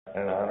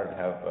and an honor to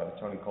have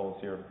Tony Coles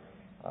here,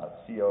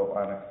 CEO of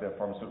Onyx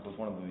Pharmaceuticals,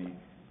 one of the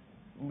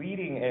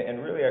leading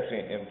and really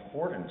actually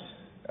important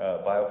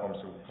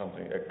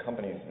biopharmaceutical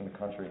companies in the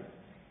country.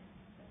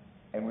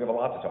 And we have a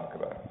lot to talk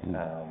about.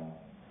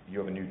 You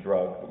have a new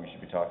drug that we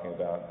should be talking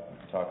about. We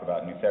can talk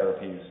about new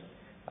therapies.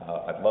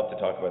 I'd love to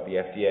talk about the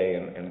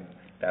FDA and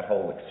that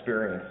whole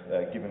experience,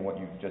 given what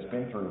you've just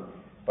been through.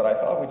 But I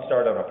thought we'd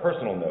start on a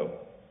personal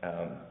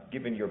note,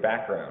 given your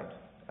background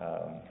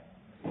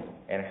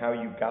and how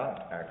you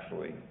got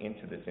actually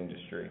into this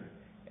industry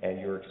and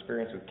your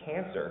experience with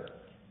cancer,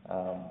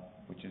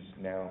 which is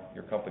now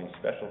your company's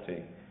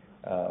specialty.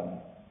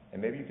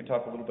 And maybe you could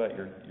talk a little about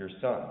your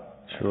son.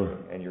 Sure.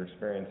 And your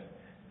experience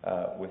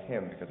with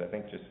him, because I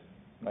think just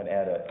might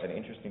add an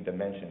interesting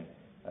dimension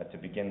to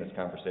begin this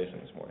conversation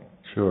this morning.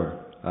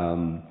 Sure.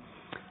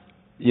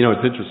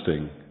 It's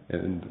interesting,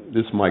 and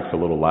this mic's a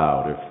little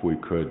loud. If we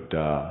could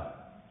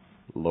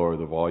lower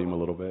the volume a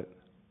little bit.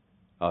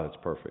 Oh, that's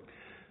perfect.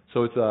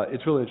 So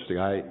it's really interesting.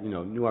 I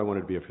knew I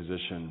wanted to be a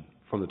physician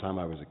from the time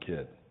I was a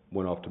kid.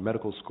 Went off to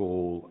medical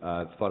school.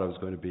 Thought I was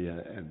going to be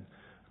a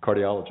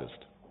cardiologist,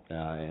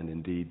 and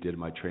indeed did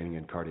my training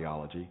in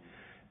cardiology.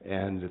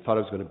 And thought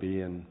I was going to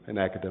be in an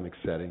academic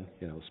setting,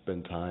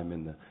 spend time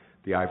in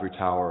the ivory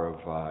tower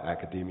of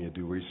academia,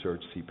 do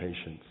research, see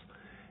patients.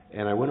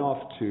 And I went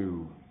off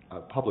to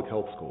public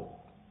health school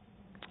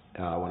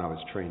when I was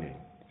training,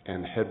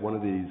 and had one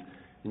of these,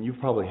 and you've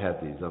probably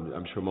had these,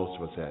 I'm sure most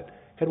of us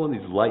had one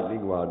of these lightning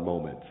rod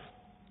moments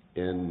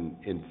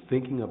in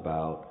thinking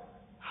about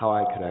how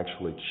I could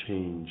actually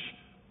change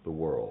the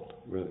world.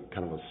 Really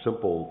kind of a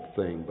simple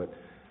thing, but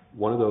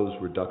one of those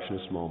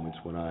reductionist moments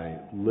when I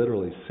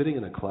literally, sitting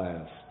in a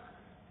class,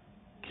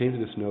 came to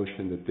this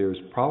notion that there's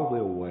probably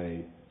a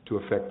way to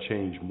affect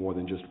change more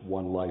than just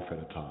one life at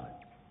a time,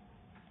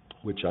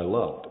 which I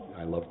loved.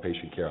 I loved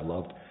patient care. I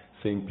loved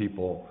seeing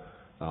people,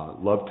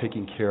 loved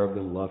taking care of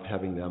them, loved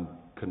having them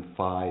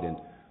confide and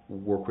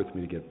work with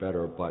me to get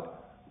better, but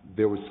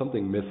there was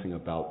something missing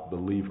about the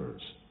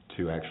levers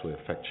to actually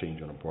affect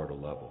change on a broader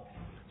level.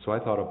 So I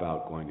thought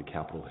about going to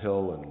Capitol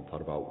Hill and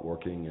thought about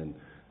working in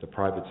the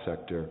private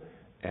sector,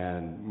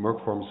 and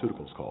Merck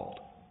Pharmaceuticals called.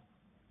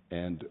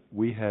 And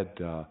we had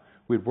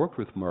worked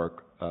with Merck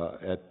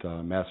at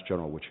Mass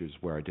General, which is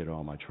where I did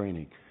all my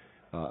training.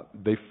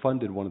 They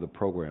funded one of the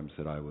programs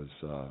that I was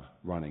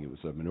running. It was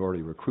a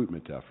minority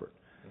recruitment effort.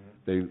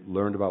 They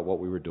learned about what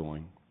we were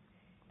doing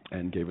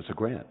and gave us a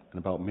grant. And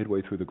about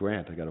midway through the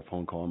grant, I got a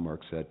phone call, and Merck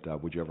said,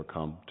 would you ever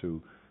come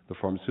to the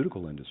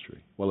pharmaceutical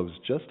industry? Well, it was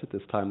just at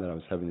this time that I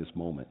was having this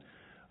moment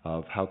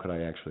of how could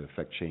I actually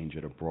affect change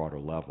at a broader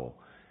level.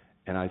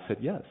 And I said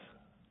yes.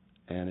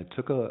 And it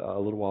took a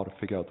little while to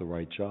figure out the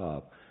right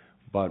job.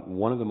 But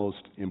one of the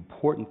most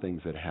important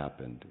things that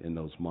happened in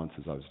those months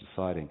as I was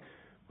deciding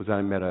was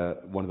I met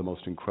one of the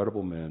most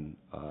incredible men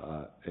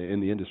in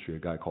the industry, a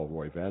guy called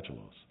Roy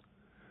Vagelos,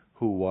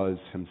 who was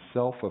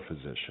himself a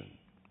physician,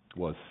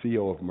 was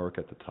CEO of Merck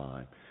at the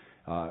time.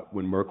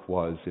 When Merck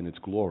was in its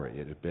glory,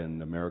 it had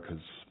been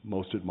America's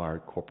most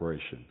admired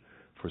corporation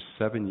for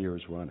 7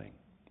 years running.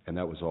 And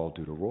that was all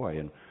due to Roy.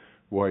 And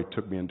Roy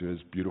took me into his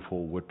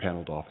beautiful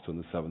wood-paneled office on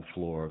the 7th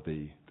floor of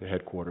the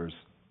headquarters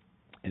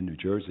in New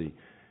Jersey.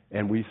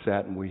 And we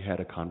sat and we had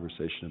a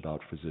conversation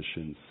about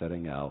physicians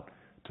setting out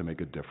to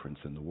make a difference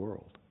in the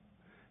world.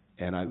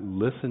 And I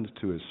listened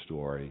to his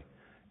story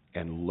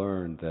and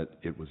learned that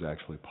it was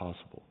actually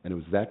possible. And it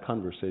was that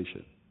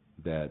conversation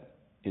that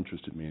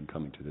interested me in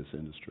coming to this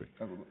industry.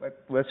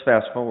 Let's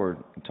fast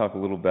forward and talk a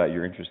little about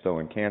your interest, though,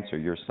 in cancer.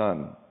 Your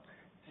son,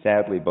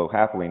 sadly, but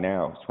happily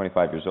now, is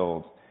 25 years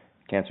old,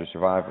 cancer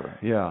survivor.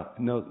 Yeah,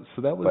 no,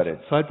 so that was,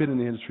 so I'd been in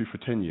the industry for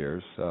 10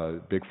 years,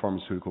 big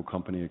pharmaceutical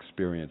company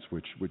experience,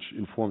 which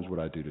informs what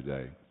I do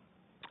today.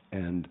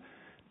 And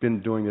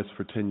been doing this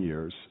for 10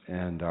 years,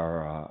 and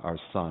our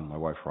son, my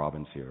wife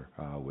Robin's here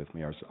with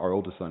me, our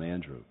oldest son,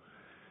 Andrew,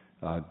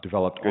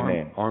 developed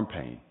arm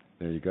pain.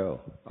 There you go.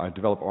 I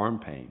developed arm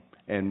pain,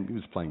 and he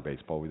was playing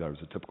baseball. We thought he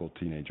was a typical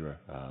teenager,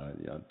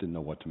 didn't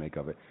know what to make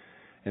of it.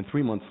 And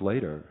 3 months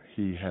later,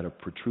 he had a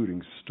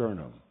protruding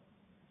sternum,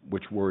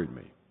 which worried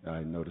me.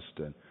 I noticed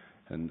it,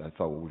 and I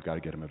thought, well, we've got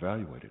to get him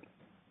evaluated.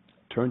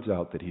 Turns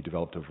out that he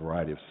developed a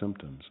variety of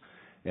symptoms,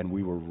 and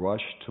we were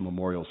rushed to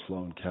Memorial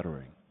Sloan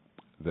Kettering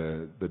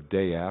the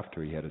day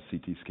after he had a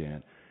CT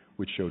scan,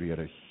 which showed he had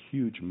a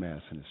huge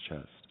mass in his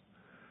chest.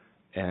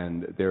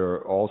 And there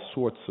are all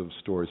sorts of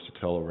stories to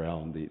tell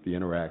around the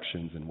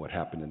interactions and what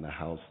happened in the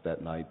house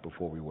that night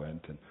before we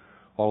went, and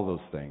all of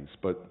those things.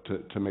 But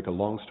to make a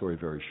long story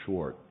very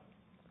short,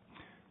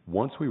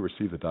 once we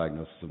received the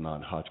diagnosis of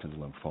non-Hodgkin's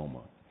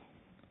lymphoma,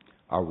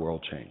 our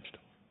world changed.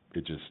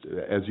 It just,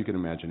 as you can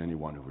imagine,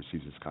 anyone who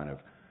receives this kind of,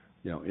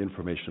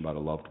 information about a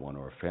loved one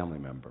or a family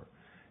member.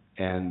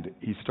 And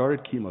he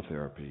started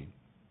chemotherapy,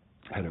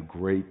 had a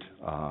great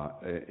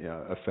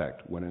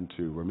effect, went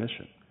into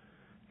remission,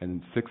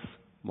 and 6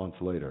 months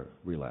later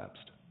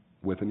relapsed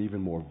with an even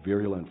more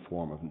virulent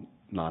form of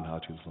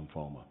non-Hodgkin's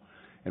lymphoma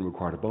and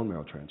required a bone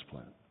marrow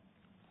transplant.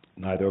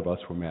 Neither of us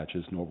were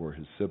matches, nor were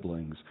his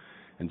siblings,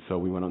 and so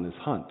we went on this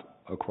hunt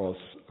across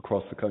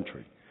the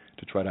country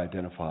to try to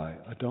identify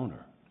a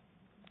donor.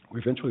 We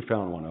eventually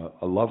found one,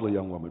 a lovely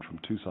young woman from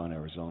Tucson,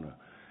 Arizona.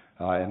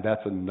 And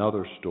that's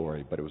another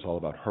story, but it was all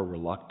about her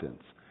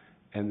reluctance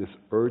and this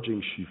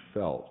urging she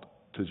felt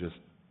to just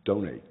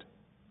donate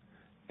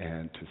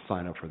and to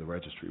sign up for the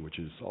registry, which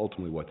is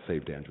ultimately what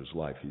saved Andrew's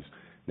life. He's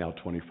now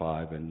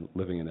 25 and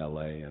living in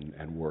LA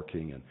and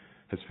working and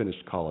has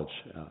finished college.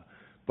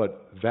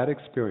 But that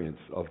experience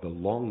of the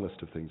long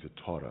list of things it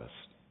taught us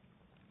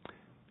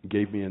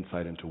gave me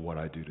insight into what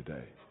I do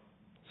today.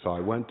 So I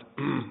went,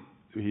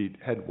 he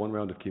had one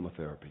round of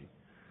chemotherapy,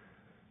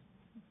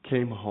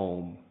 came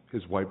home,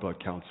 his white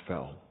blood counts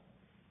fell,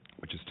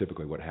 which is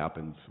typically what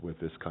happens with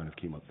this kind of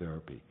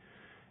chemotherapy.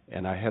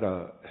 And I had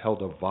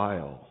held a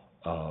vial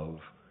of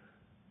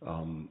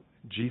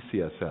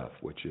GCSF,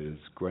 which is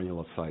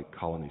granulocyte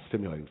colony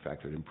stimulating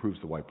factor. It improves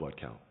the white blood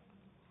count.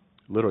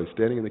 Literally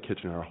standing in the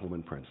kitchen in our home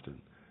in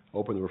Princeton,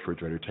 open the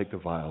refrigerator, take the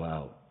vial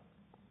out,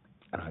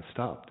 and I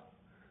stopped,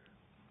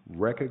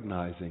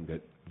 recognizing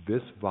that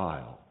this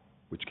vial,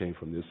 which came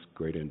from this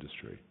great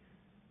industry,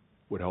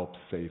 would help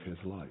save his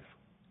life.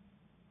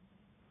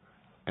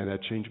 And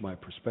that changed my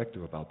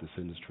perspective about this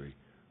industry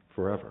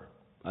forever.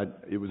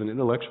 It was an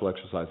intellectual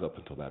exercise up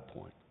until that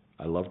point.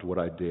 I loved what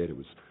I did. It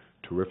was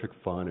terrific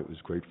fun. It was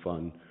great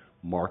fun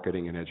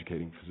marketing and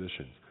educating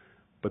physicians.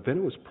 But then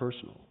it was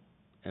personal.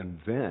 And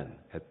then,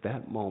 at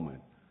that moment,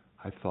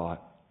 I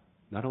thought,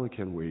 not only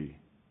can we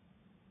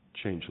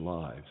change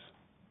lives,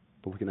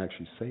 but we can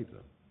actually save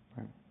them.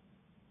 Right.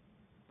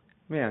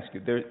 Let me ask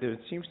you, there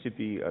seems to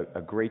be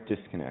a great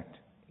disconnect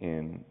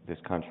in this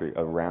country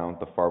around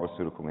the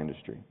pharmaceutical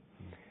industry.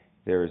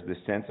 There is this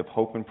sense of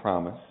hope and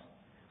promise,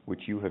 which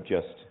you have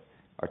just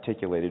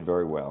articulated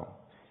very well,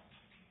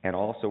 and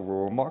also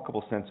a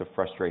remarkable sense of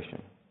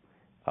frustration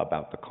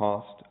about the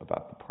cost,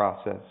 about the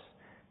process,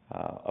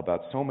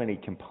 about so many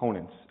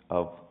components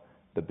of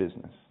the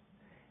business.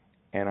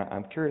 And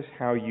I'm curious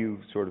how you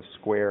sort of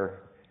square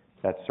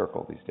that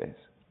circle these days.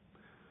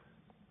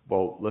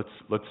 Well,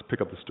 let's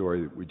pick up the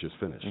story that we just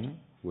finished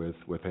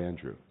with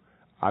Andrew.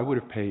 I would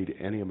have paid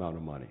any amount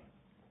of money,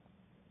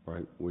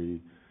 right?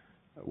 We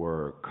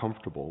were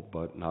comfortable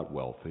but not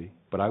wealthy,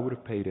 but I would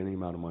have paid any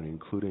amount of money,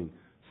 including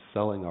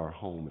selling our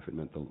home if it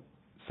meant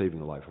saving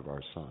the life of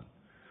our son.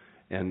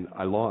 And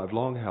I've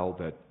long held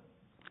that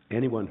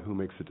anyone who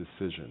makes a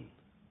decision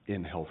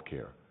in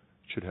healthcare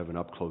should have an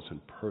up-close and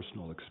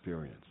personal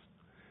experience,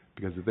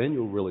 because then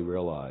you'll really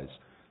realize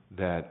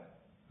that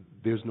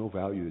there's no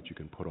value that you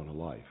can put on a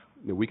life.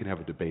 You know, we can have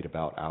a debate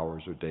about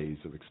hours or days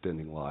of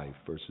extending life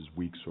versus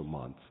weeks or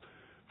months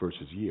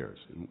versus years,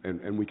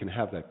 and we can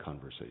have that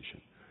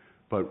conversation.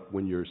 But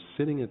when you're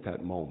sitting at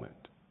that moment,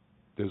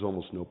 there's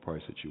almost no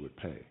price that you would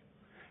pay.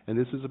 And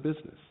this is a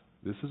business.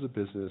 This is a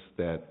business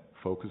that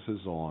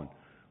focuses on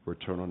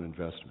return on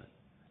investment.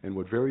 And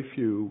what very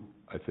few,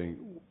 I think,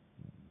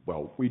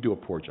 well, we do a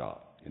poor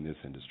job in this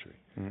industry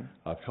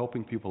of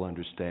helping people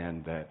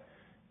understand that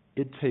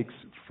it takes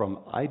from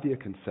idea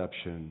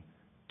conception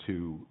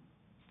to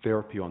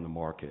therapy on the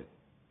market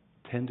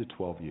 10 to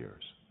 12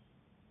 years.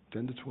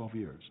 10 to 12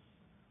 years.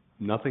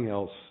 Nothing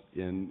else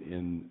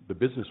in the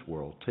business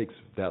world takes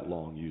that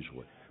long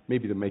usually.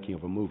 Maybe the making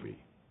of a movie.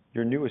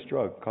 Your newest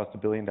drug cost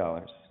 $1 billion.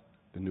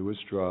 The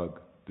newest drug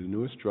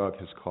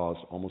has cost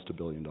almost $1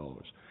 billion.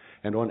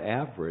 And on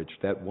average,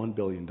 that $1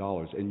 billion,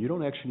 and you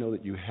don't actually know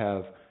that you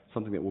have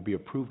something that will be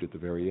approved at the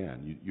very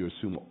end. You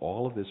assume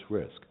all of this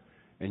risk,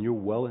 and you're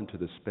well into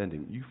the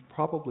spending. You've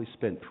probably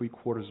spent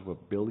 $750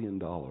 million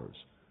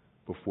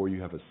before you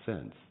have a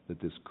sense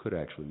that this could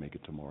actually make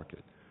it to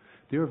market.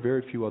 There are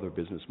very few other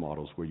business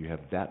models where you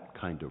have that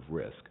kind of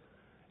risk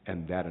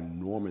and that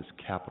enormous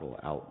capital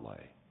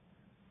outlay.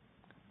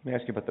 Let me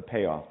ask you about the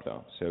payoff,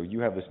 though. So you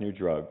have this new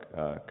drug,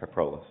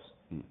 Kyprolis.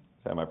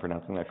 Am I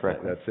pronouncing that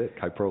correctly? That's it,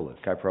 Kyprolis.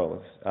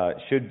 Kyprolis.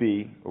 Should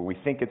be, or we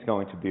think it's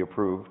going to be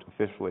approved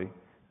officially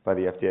by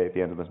the FDA at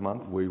the end of this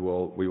month?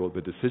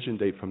 The decision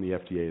date from the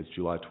FDA is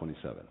July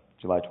 27th.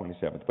 July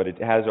 27th. But it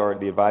has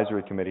already, the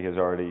advisory committee has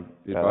already...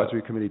 The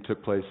advisory committee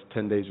took place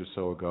 10 days or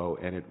so ago,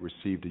 and it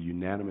received a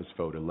unanimous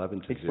vote,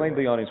 11 to 0. Explain to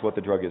the audience what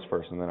the drug is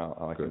first, and then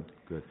I'll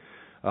Good.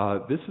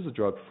 This is a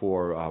drug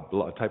for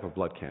a type of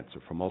blood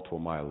cancer, for multiple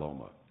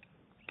myeloma,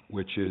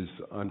 which is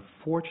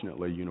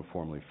unfortunately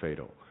uniformly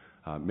fatal.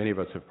 Many of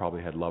us have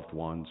probably had loved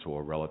ones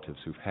or relatives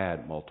who've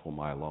had multiple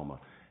myeloma.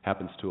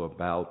 Happens to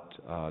about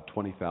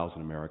 20,000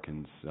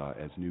 Americans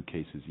as new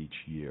cases each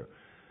year.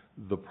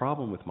 The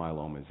problem with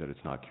myeloma is that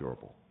it's not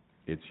curable.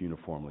 It's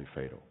uniformly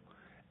fatal.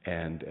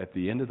 And at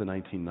the end of the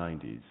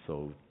 1990s,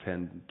 so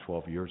 10,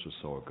 12 years or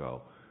so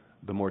ago,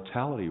 the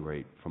mortality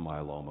rate for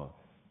myeloma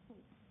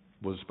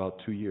was about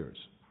 2 years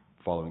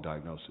following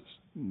diagnosis.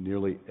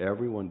 Nearly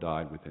everyone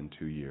died within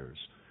 2 years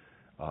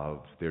of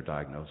their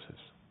diagnosis.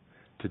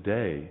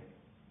 Today,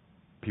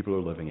 people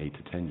are living 8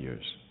 to 10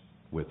 years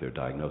with their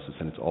diagnosis,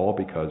 and it's all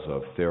because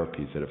of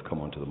therapies that have come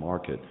onto the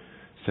market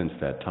since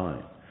that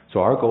time. So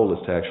our goal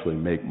is to actually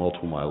make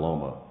multiple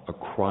myeloma a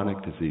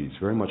chronic disease,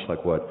 very much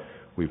like what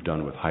we've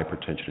done with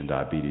hypertension and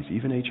diabetes,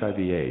 even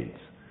HIV/AIDS.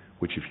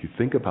 which if you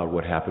think about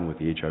what happened with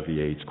the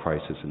HIV/AIDS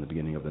crisis in the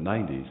beginning of the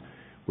 90s,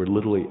 where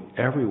literally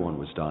everyone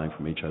was dying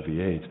from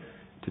HIV/AIDS,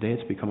 today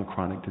it's become a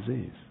chronic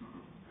disease.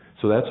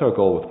 So that's our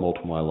goal with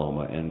multiple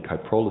myeloma, and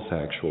Kyprolis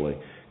actually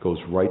goes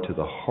right to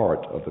the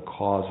heart of the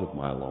cause of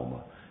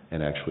myeloma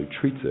and actually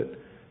treats it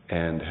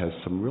and has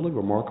some really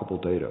remarkable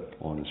data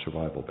on the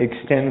survival.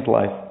 Extends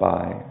life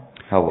by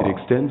how long? It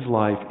extends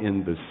life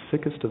in the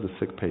sickest of the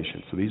sick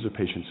patients. So these are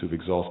patients who've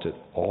exhausted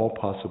all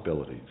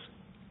possibilities,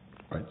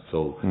 right?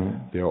 So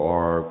there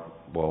are,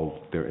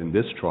 they're in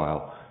this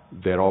trial,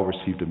 that all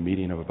received a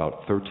median of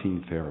about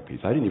 13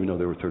 therapies. I didn't even know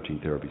there were 13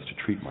 therapies to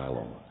treat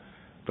myeloma,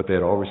 but they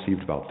had all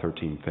received about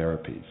 13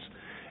 therapies.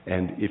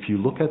 And if you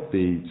look at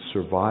the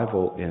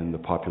survival in the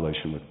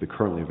population with the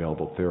currently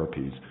available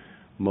therapies,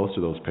 most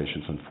of those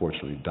patients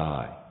unfortunately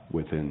die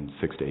within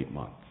 6 to 8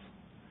 months.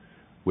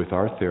 With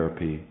our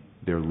therapy,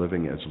 they're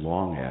living as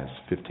long as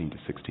 15 to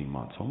 16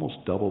 months, almost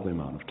double the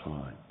amount of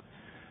time.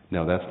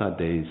 Now, that's not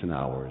days and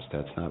hours,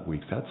 that's not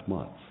weeks, that's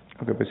months.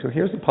 Okay, but so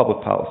here's the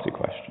public policy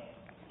question.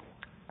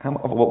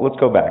 Let's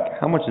go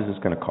back. How much is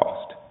this going to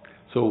cost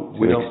to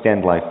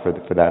extend life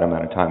for that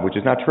amount of time, which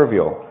is not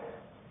trivial?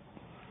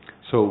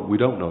 So we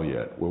don't know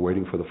yet. We're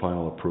waiting for the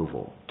final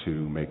approval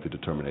to make the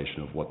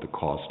determination of what the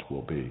cost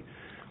will be.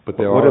 But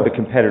what are the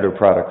competitor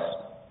products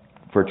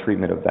for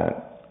treatment of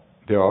that?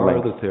 There are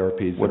other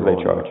therapies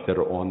that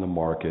are on the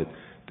market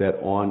that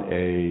on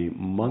a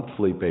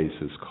monthly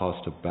basis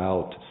cost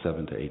about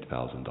 $7,000 to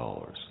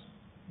 $8,000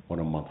 on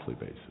a monthly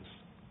basis.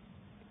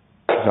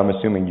 So I'm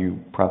assuming you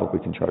probably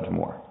can charge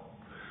more.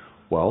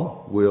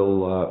 Well,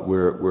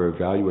 we're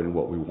evaluating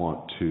what we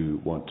want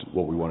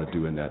to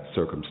do in that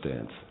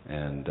circumstance,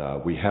 and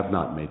we have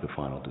not made the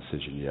final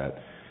decision yet.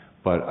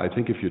 But I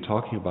think if you're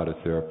talking about a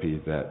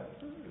therapy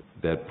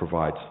that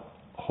provides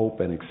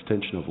hope and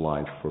extension of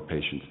life for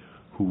patients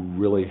who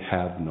really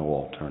have no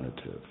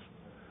alternative,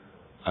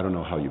 I don't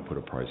know how you put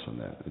a price on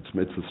that. It's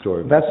the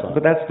story of my son.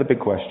 But that's the big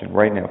question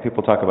right now.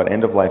 People talk about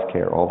end-of-life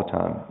care all the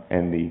time,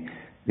 and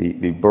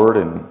the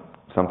burden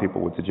some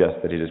people would suggest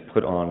that it is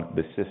put on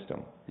the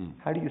system.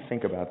 How do you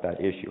think about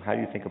that issue? How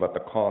do you think about the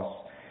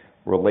costs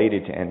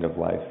related to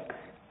end-of-life,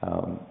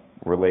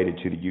 related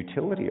to the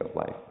utility of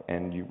life,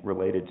 and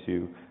related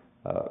to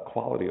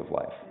quality of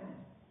life?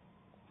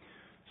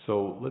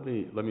 So let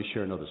me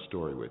share another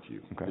story with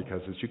you,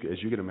 because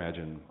as you can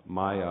imagine,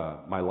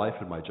 my life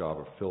and my job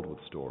are filled with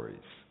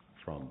stories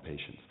from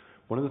patients.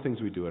 One of the things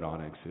we do at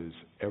Onyx is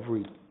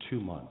every 2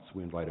 months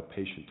we invite a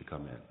patient to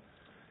come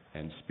in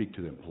and speak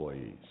to the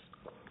employees.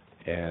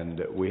 And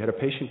we had a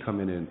patient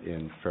come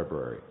in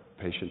February,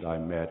 a patient I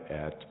met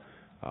at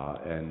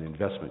an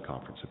investment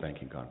conference, a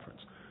banking conference.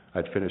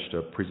 I'd finished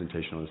a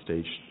presentation on the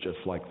stage just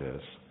like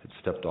this, had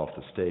stepped off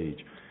the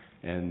stage,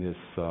 and this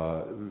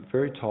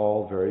very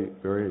tall, very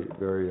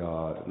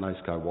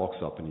nice guy walks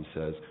up and he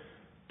says,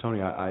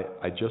 "Tony,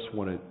 I just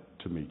wanted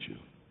to meet you,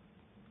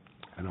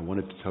 and I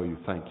wanted to tell you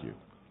thank you,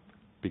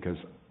 because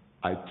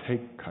I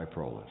take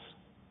Kyprolis.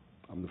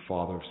 I'm the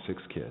father of 6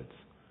 kids,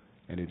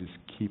 and it is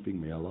keeping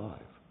me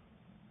alive."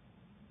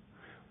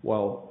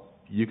 Well,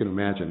 you can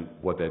imagine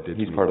what that did to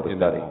me He's part of the in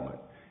study. that moment.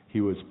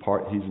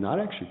 He's not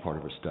actually part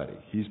of a study.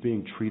 He's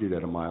being treated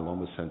at a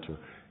myeloma center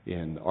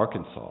in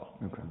Arkansas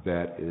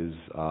that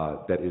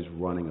is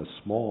running a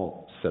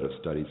small set of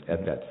studies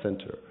at that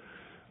center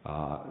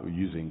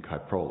using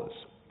Kyprolis.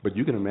 But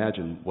you can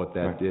imagine what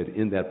that did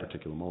in that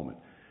particular moment.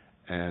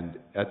 And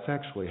that's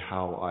actually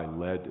how I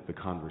led the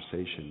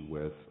conversation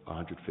with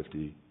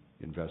 150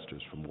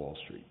 investors from Wall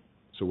Street.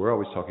 So we're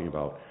always talking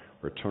about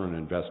return on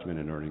investment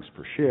and earnings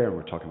per share, and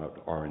we're talking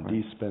about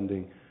R&D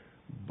spending,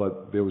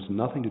 but there was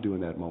nothing to do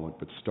in that moment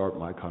but start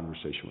my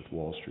conversation with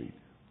Wall Street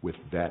with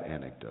that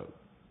anecdote,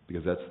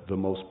 because that's the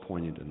most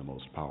poignant and the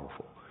most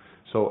powerful.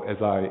 So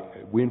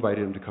we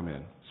invited him to come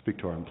in, speak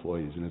to our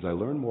employees, and as I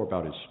learned more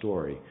about his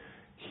story,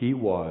 he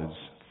was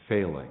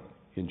failing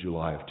in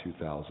July of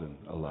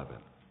 2011,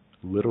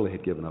 literally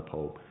had given up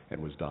hope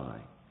and was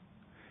dying.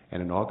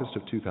 And in August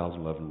of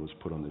 2011 was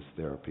put on this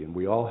therapy, and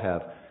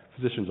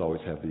physicians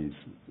always have these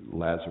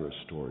Lazarus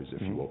stories,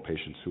 if you will,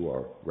 patients who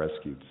are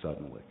rescued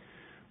suddenly.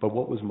 But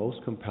what was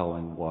most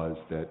compelling was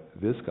that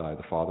this guy,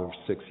 the father of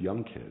 6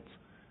 young kids,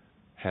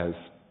 has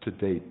to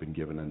date been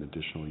given an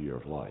additional year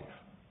of life.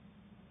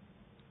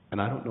 And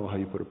I don't know how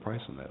you put a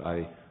price on that.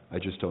 I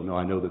just don't know.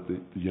 I know that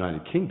the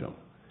United Kingdom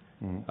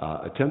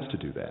attempts to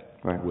do that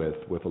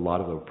with a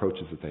lot of the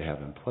approaches that they have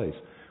in place.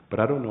 But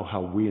I don't know how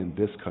we in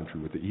this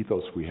country, with the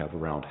ethos we have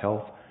around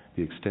health,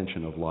 the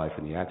extension of life,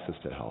 and the access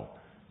to health,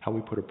 how we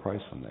put a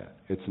price on that.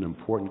 It's an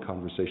important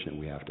conversation, and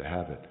we have to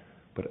have it.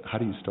 But how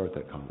do you start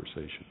that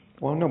conversation?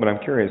 Well, no, but I'm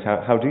curious,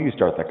 how do you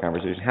start that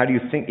conversation? How do you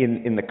think,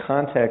 in the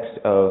context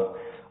of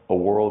a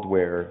world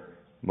where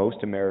most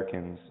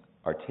Americans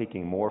are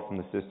taking more from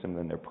the system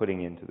than they're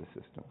putting into the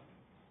system,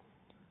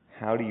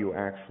 how do you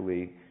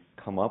actually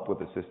come up with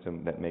a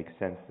system that makes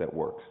sense, that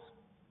works?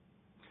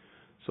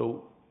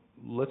 So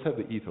let's have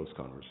the ethos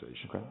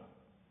conversation. Okay.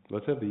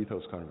 Let's have the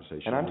ethos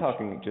conversation. And I'm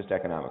talking just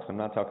economics. I'm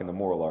not talking the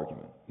moral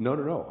argument. No.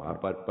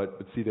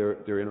 But see,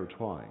 they're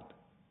intertwined,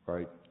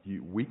 right?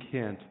 We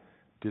can't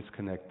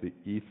disconnect the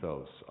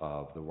ethos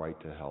of the right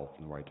to health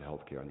and the right to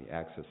health care and the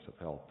access to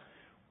health,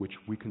 which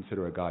we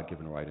consider a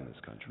God-given right in this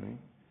country. Mm-hmm.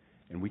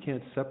 And we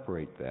can't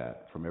separate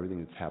that from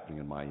everything that's happening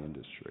in my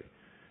industry.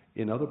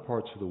 In other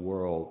parts of the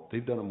world,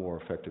 they've done a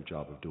more effective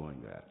job of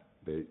doing that.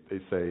 They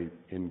say,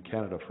 in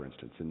Canada, for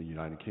instance, in the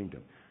United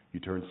Kingdom, you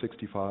turn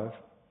 65,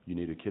 you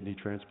need a kidney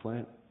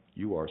transplant,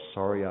 you are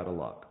sorry out of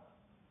luck,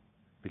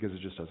 because it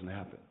just doesn't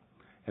happen.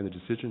 And the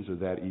decisions are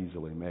that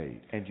easily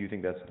made. And do you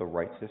think that's the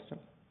right system?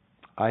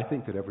 I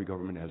think that every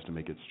government has to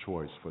make its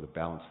choice for the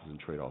balances and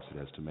trade-offs it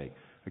has to make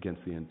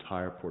against the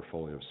entire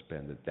portfolio of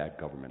spend that that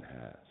government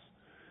has.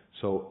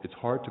 So it's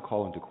hard to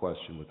call into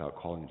question, without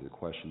calling into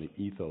question,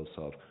 the ethos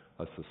of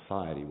a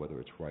society, whether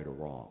it's right or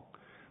wrong.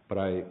 But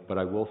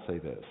I will say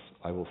this.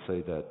 I will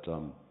say that...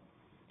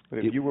 but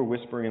if you were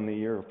whispering in the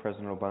ear of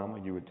President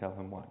Obama, you would tell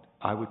him what?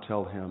 I would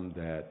tell him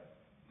that,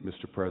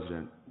 Mr.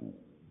 President,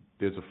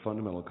 there's a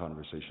fundamental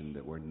conversation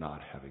that we're not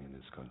having in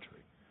this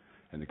country.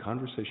 And the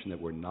conversation that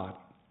we're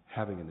not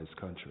having in this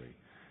country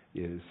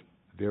is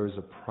there is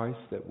a price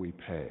that we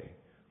pay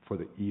for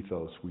the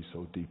ethos we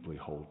so deeply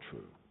hold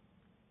true.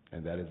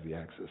 And that is the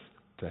access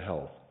to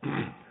health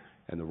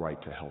and the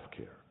right to health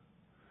care.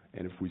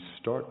 And if we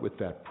start with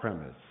that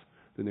premise,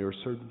 then there are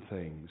certain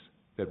things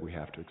that we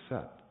have to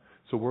accept.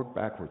 So work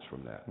backwards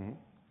from that. Mm-hmm.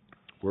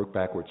 Work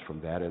backwards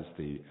from that as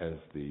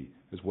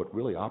what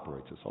really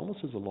operates us, almost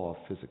as a law of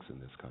physics in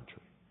this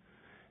country.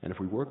 And if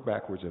we work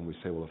backwards and we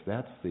say, well, if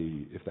that's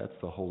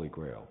the holy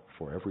grail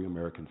for every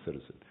American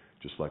citizen,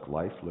 just like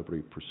life,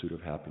 liberty, pursuit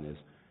of happiness,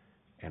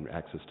 and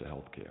access to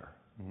health care.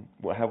 Mm-hmm.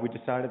 Well, have we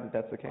decided that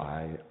that's the case?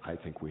 I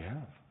think we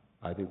have.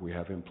 I think we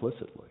have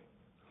implicitly.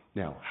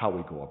 Now, how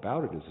we go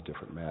about it is a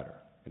different matter.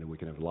 And we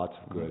can have lots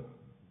of good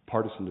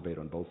partisan debate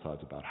on both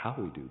sides about how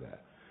we do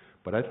that.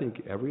 But I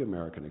think every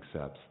American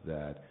accepts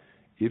that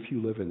if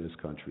you live in this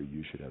country,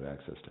 you should have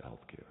access to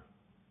health care.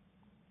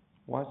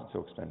 Why is it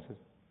so expensive?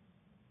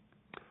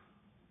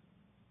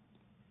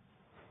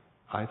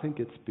 I think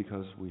it's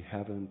because we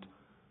haven't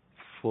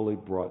fully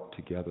brought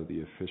together the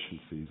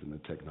efficiencies and the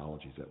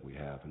technologies that we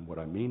have. And what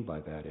I mean by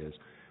that is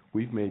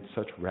we've made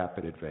such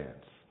rapid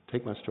advance.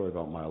 Take my story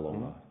about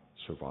myeloma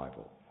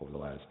survival over the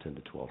last 10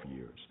 to 12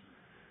 years.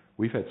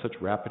 We've had such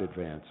rapid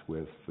advance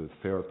with the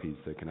therapies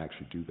that can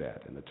actually do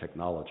that and the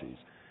technologies.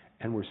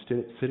 And we're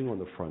sitting on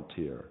the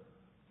frontier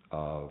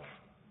of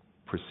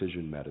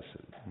precision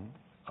medicine,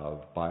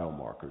 of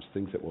biomarkers,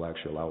 things that will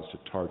actually allow us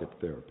to target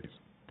therapies,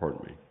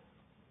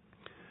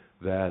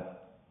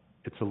 that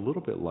it's a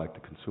little bit like the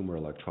consumer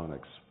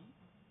electronics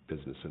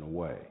business in a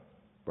way,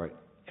 right?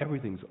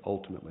 Everything's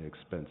ultimately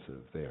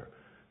expensive there.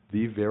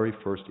 The very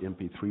first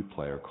MP3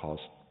 player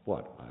cost,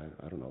 what,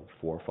 I don't know,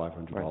 $400 or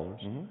 $500? Right.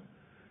 Mm-hmm.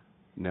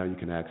 Now you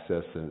can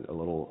access a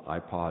little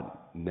iPod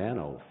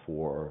Nano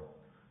for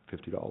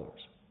 $50,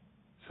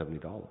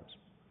 $70.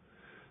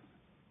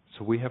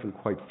 So we haven't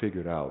quite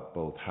figured out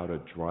both how to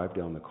drive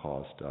down the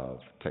cost of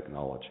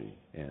technology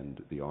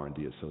and the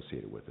R&D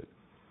associated with it,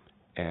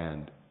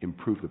 and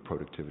improve the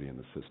productivity in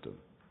the system.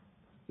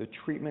 The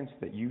treatments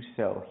that you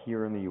sell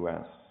here in the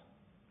U.S.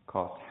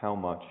 cost how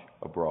much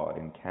abroad,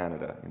 in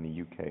Canada, in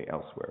the UK,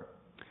 elsewhere?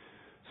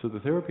 So the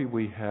therapy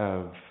we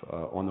have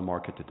on the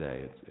market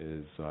today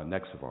is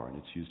Nexavar, and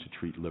it's used to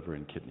treat liver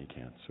and kidney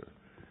cancer.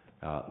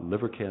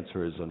 Liver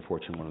cancer is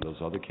unfortunately one of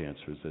those other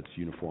cancers that's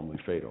uniformly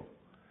fatal.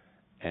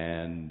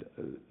 And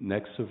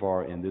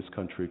Nexavar in this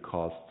country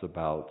costs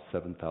about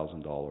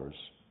 $7,000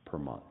 per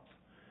month.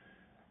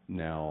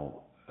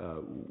 Now,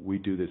 we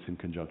do this in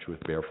conjunction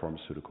with Bayer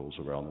Pharmaceuticals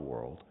around the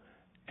world,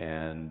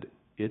 and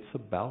it's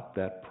about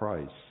that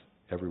price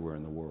everywhere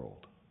in the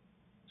world.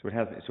 So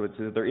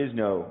there is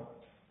no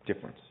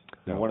difference.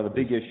 No, and one of the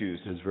big issues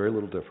there's very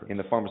little difference in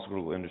the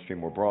pharmaceutical industry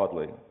more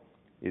broadly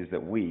is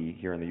that we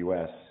here in the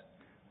U.S.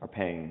 are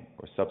paying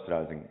or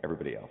subsidizing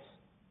everybody else.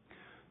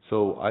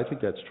 So I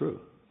think that's true.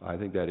 I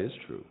think that is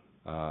true.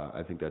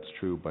 I think that's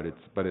true,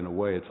 but in a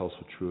way it's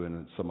also true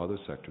in some other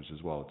sectors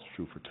as well. It's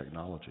true for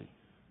technology,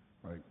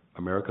 right?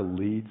 America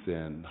leads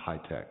in high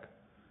tech.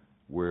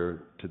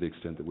 We're, to the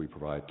extent that we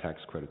provide tax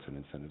credits and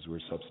incentives, we're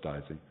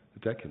subsidizing the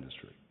tech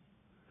industry.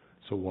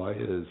 So why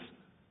is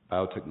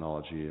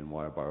biotechnology and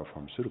why are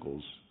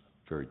biopharmaceuticals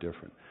very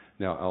different?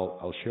 Now,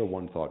 I'll share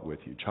one thought with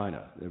you.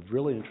 China, a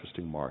really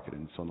interesting market,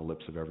 and it's on the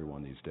lips of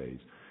everyone these days.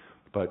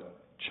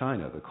 But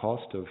China, the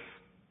cost of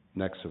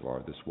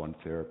Nexavar, this one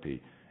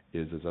therapy,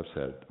 is, as I've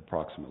said,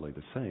 approximately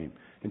the same.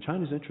 And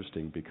China's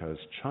interesting because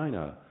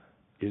China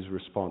is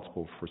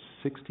responsible for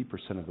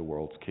 60% of the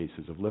world's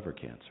cases of liver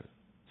cancer.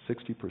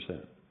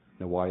 60%.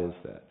 Now, why is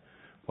that?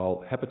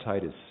 Well,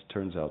 hepatitis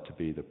turns out to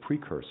be the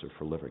precursor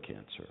for liver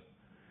cancer.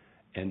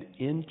 And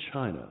in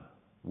China,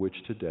 which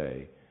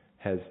today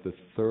has the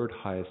third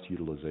highest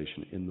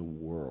utilization in the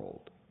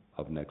world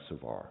of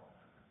Nexavar,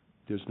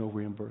 there's no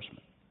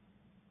reimbursement.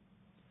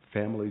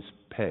 Families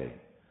pay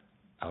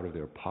out of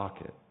their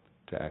pocket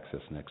to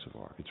access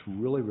Nexavar. It's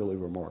really, really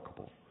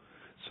remarkable.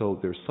 So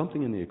there's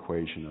something in the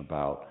equation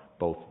about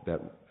both that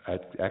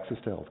access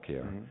to health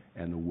care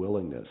and the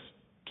willingness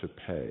to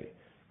pay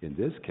in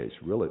this case,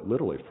 really,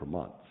 literally for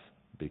months,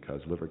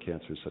 because liver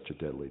cancer is such a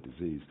deadly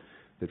disease,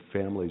 that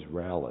families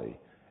rally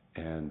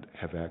and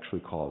have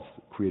actually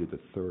created the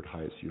third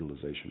highest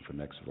utilization for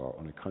Nexavar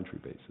on a country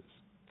basis.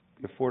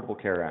 The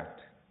Affordable Care Act,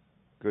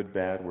 good,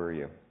 bad, where are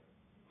you?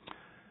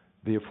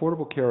 The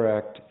Affordable Care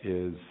Act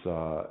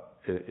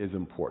is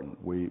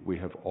important. We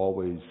have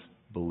always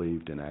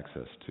believed in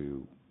access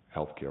to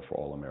health care for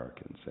all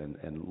Americans,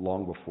 and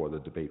long before the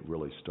debate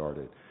really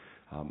started.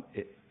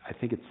 I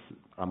think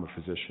I'm a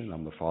physician,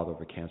 I'm the father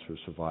of a cancer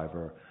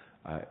survivor.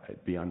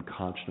 It'd be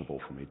unconscionable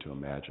for me to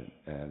imagine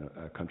in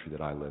a country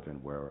that I live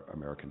in where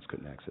Americans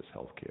couldn't access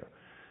health care.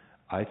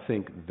 I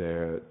think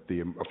the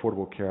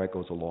Affordable Care Act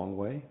goes a long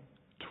way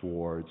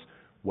towards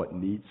what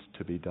needs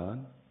to be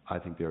done. I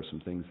think there are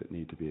some things that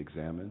need to be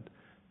examined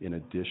in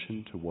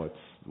addition to what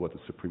the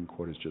Supreme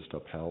Court has just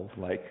upheld.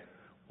 Like?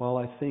 Well,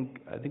 I think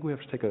we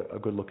have to take a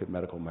good look at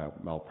medical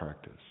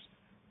malpractice.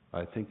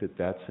 I think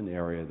that's an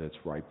area that's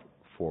ripe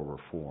for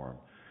reform.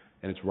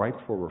 And it's ripe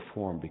for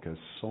reform because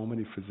so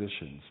many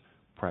physicians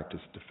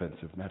practice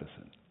defensive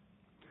medicine.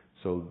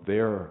 So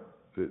the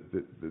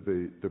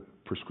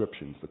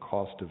prescriptions, the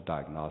cost of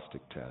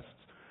diagnostic tests,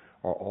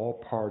 are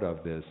all part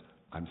of this.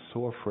 I'm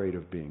so afraid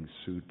of being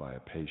sued by a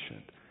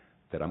patient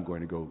that I'm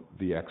going to go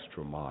the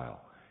extra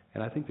mile.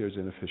 And I think there's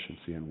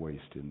inefficiency and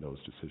waste in those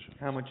decisions.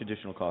 How much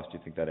additional cost do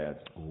you think that adds?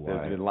 Why?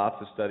 There's been lots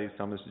of studies.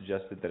 Some have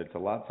suggested that it's a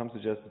lot. Some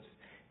suggest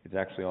it's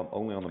actually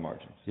only on the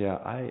margins. Yeah,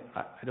 I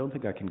don't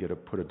think I can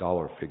put a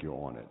dollar figure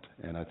on it,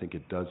 and I think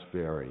it does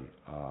vary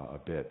a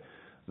bit.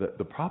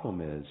 The problem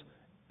is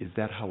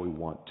that how we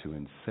want to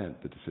incent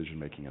the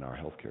decision-making in our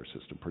healthcare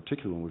system,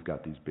 particularly when we've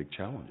got these big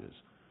challenges,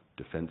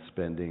 defense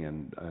spending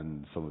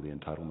and some of the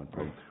entitlement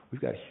programs.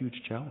 We've got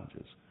huge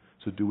challenges.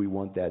 So do we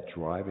want that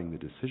driving the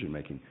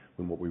decision-making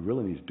when what we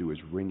really need to do is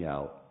wring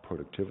out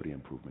productivity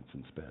improvements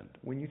and spend?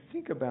 When you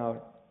think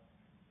about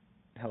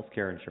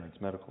healthcare insurance,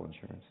 medical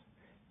insurance,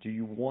 do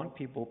you want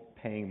people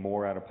paying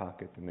more out of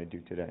pocket than they do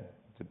today?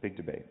 It's a big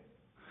debate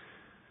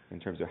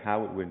in terms of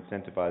how it would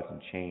incentivize and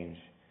change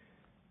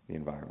the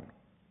environment.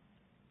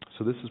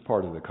 So this is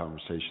part of the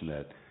conversation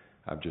that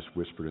I've just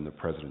whispered in the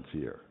president's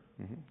ear,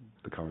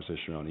 the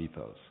conversation around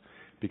ethos.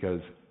 Because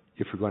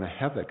if we're going to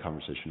have that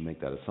conversation and make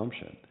that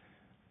assumption,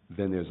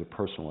 then there's a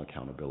personal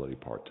accountability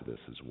part to this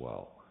as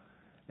well.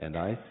 And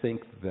I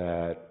think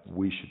that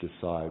we should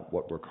decide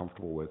what we're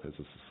comfortable with as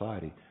a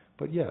society.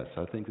 But yes,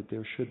 I think that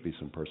there should be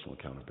some personal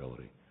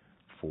accountability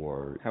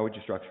for how would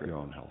you structure your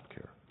own health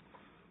care.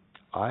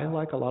 I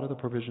like a lot of the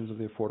provisions of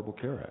the Affordable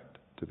Care Act,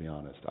 to be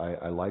honest.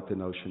 I like the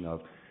notion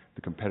of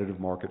the competitive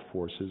market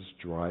forces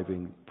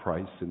driving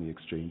price in the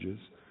exchanges.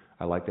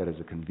 I like that as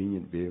a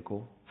convenient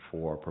vehicle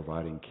for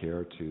providing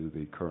care to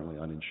the currently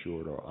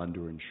uninsured or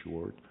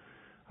underinsured.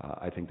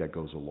 I think that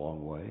goes a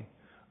long way.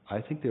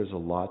 I think there's a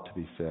lot to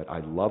be said. I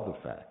love the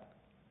fact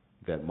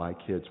that my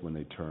kids, when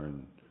they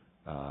turn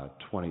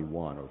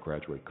 21 or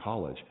graduate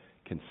college,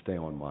 can stay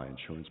on my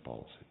insurance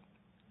policy.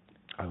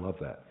 I love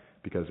that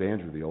because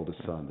Andrew, the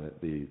oldest son,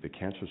 the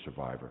cancer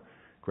survivor,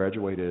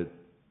 graduated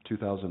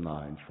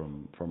 2009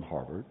 from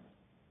Harvard,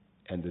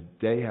 and the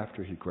day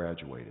after he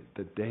graduated,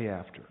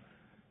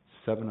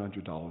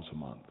 $700 a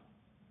month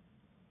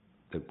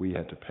that we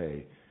had to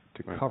pay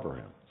to cover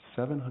him.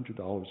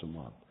 $700 a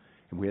month.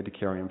 And we had to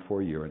carry him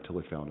for a year until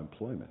he found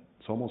employment.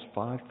 It's almost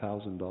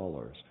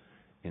 $5,000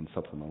 in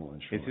supplemental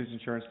insurance. Is his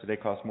insurance today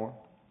cost more?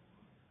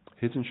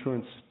 His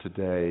insurance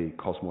today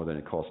costs more than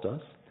it cost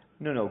us?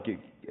 No,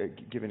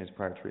 given his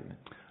prior treatment.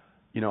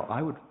 You know,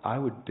 I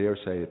would dare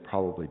say it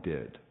probably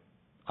did.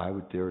 I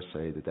would dare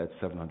say that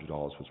 $700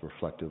 was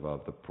reflective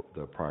of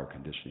the prior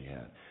condition he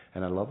had.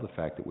 And I love the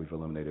fact that we've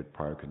eliminated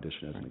prior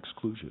condition as an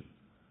exclusion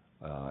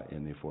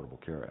in the Affordable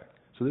Care Act.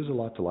 So there's a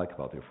lot to like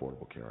about the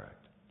Affordable Care Act.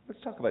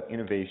 Let's talk about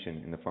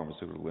innovation in the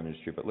pharmaceutical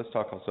industry, but let's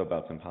talk also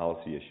about some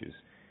policy issues.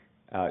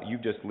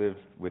 You've just lived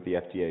with the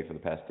FDA for the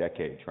past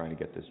decade trying to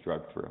get this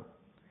drug through.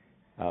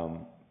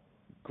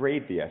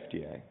 Grade the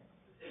FDA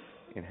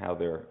in how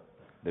they're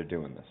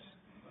doing this.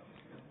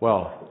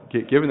 Well,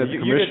 given that the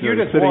commissioner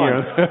you is sitting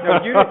won.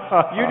 here,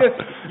 No,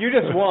 you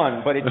just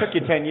won, but it took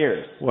you 10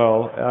 years.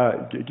 Well,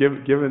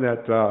 given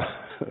that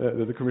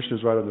the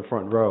commissioner's right on the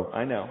front row,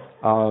 I know.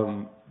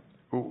 I'll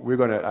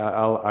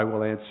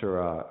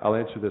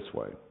answer this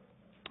way,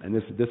 and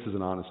this is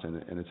an honest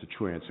and it's a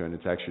true answer, and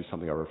it's actually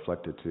something I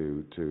reflected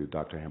to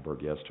Dr.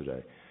 Hamburg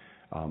yesterday.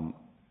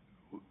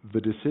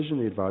 The decision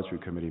the advisory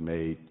committee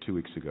made 2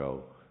 weeks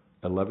ago,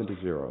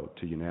 11-0,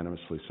 to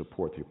unanimously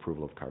support the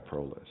approval of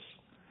Kyprolis,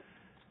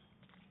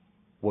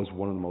 was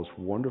one of the most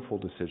wonderful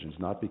decisions,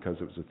 not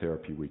because it was a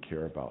therapy we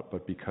care about,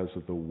 but because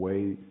of the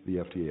way the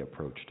FDA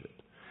approached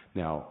it.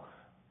 Now,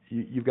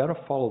 you've got to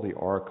follow the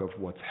arc of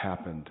what's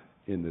happened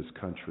in this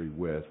country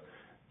with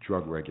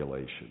drug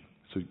regulation.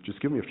 So just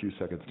give me a few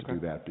seconds to do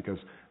that, because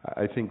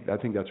I think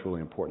that's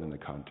really important in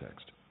the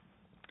context.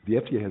 The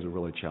FDA has a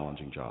really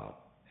challenging job,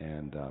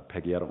 and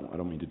Peggy, I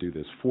don't mean to do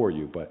this for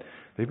you, but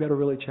they've got a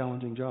really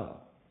challenging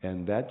job,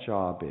 and that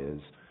job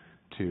is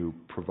to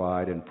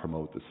provide and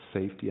promote the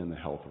safety and the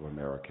health of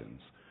Americans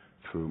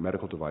through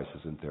medical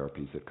devices and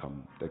therapies that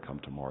come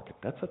to market.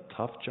 That's a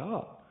tough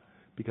job,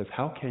 because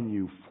how can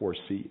you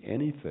foresee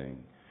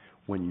anything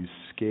when you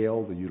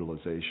scale the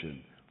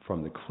utilization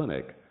from the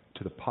clinic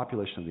to the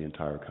population of the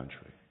entire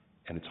country?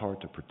 And it's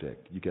hard to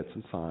predict. You get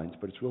some signs,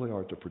 but it's really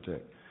hard to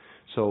predict.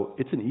 So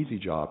it's an easy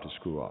job to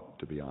screw up,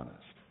 to be honest.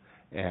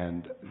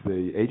 And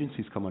the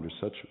agencies come under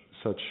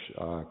such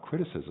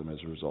criticism as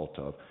a result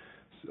of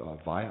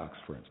Vioxx,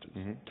 for instance.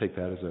 Mm-hmm. Take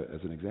that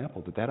as an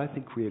example. That I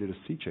think created a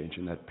sea change,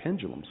 and that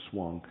pendulum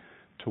swung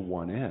to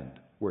one end,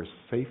 where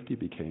safety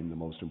became the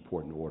most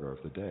important order of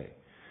the day.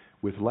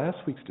 With last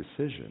week's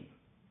decision,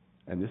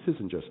 and this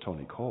isn't just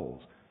Tony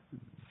Coles,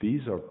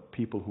 these are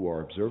people who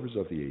are observers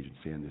of the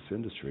agency and this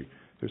industry.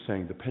 They're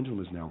saying the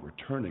pendulum is now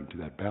returning to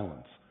that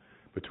balance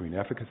between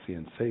efficacy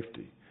and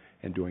safety,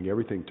 and doing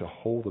everything to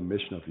hold the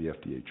mission of the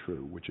FDA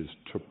true, which is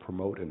to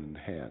promote and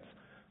enhance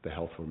the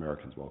health of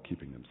Americans while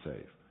keeping them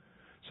safe.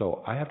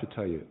 So I have to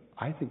tell you,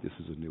 I think this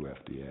is a new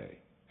FDA,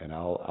 and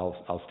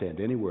I'll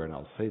stand anywhere and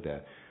I'll say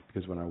that,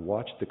 because when I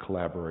watched the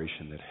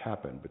collaboration that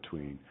happened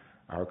between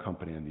our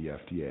company and the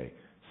FDA,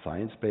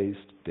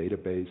 science-based,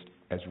 data-based,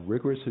 as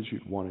rigorous as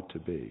you'd want it to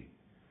be,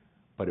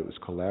 but it was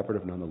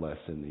collaborative nonetheless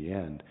in the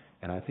end,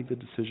 and I think the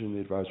decision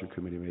the advisory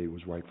committee made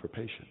was right for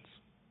patients.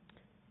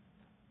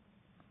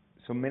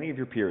 So many of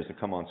your peers have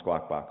come on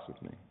Squawk Box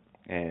with me,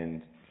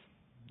 and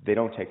they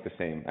don't take the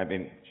same, I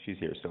mean, she's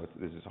here, so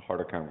this is a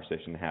harder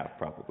conversation to have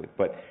probably,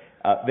 but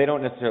they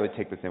don't necessarily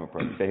take the same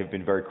approach. They have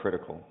been very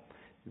critical.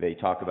 They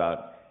talk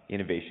about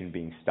innovation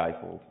being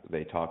stifled.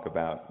 They talk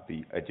about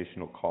the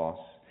additional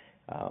costs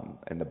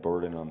and the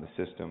burden on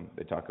the system.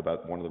 They talk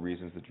about one of the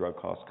reasons the drug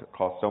cost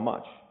so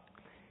much.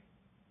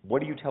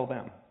 What do you tell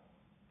them?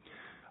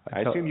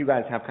 I assume you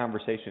guys have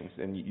conversations,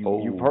 and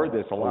you've heard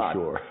this a lot.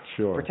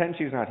 Sure. Pretend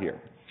she's not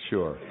here.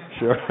 Sure.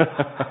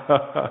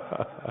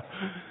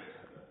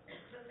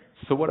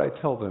 So what I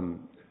tell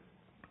them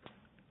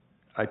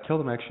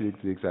actually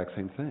the exact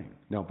same thing.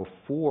 Now,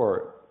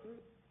 before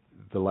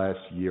the last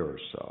year or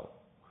so,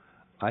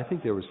 I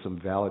think there was some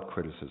valid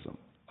criticism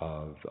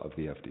of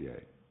the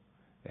FDA,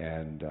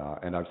 and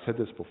I've said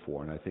this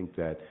before, and I think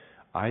that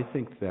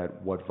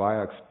what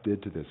Vioxx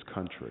did to this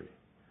country,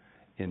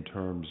 in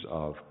terms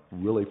of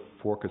really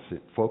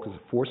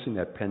forcing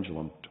that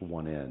pendulum to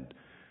one end,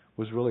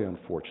 was really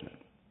unfortunate.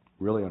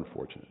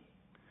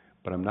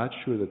 But I'm not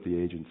sure that the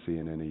agency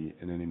in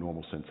any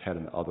normal sense had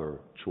an other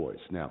choice.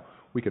 Now,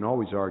 we can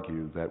always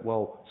argue that,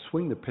 well,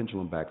 swing the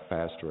pendulum back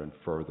faster and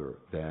further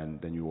than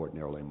you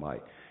ordinarily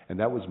might. And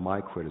that was my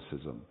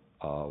criticism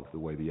of the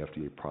way the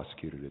FDA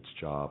prosecuted its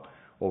job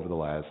over the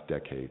last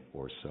decade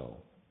or so.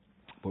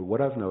 But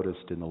what I've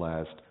noticed in the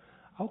last,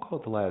 I'll call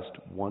it the last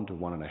 1 to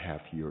 1.5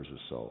 years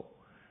or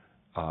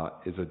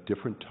so, is a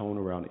different tone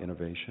around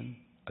innovation,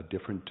 a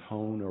different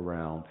tone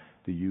around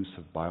the use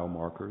of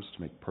biomarkers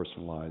to make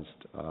personalized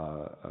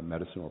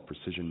medicine or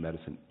precision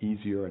medicine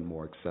easier and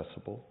more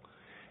accessible,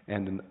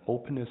 and an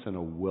openness and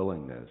a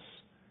willingness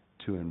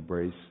to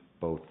embrace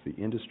both the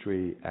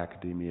industry,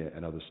 academia,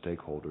 and other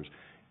stakeholders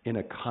in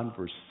a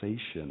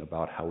conversation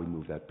about how we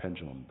move that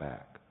pendulum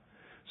back.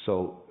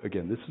 So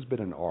again, this has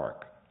been an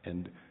arc,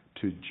 and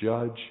to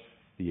judge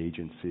the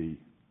agency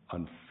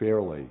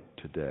unfairly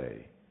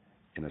today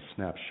in a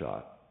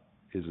snapshot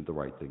isn't the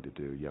right thing to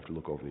do. You have to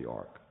look over the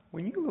arc.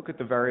 When you look at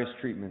the various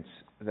treatments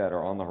that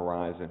are on the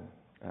horizon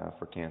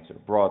for cancer,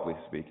 broadly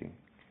speaking,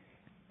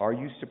 are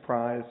you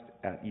surprised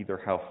at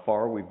either how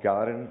far we've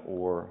gotten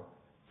or,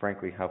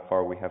 frankly, how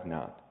far we have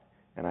not?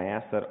 And I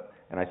ask that,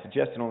 and I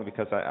suggest it only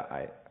because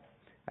I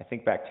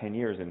think back 10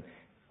 years, and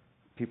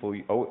people,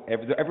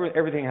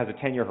 everything has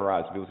a 10-year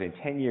horizon. People say in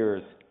 10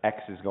 years, X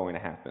is going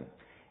to happen.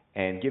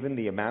 And given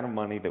the amount of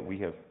money that we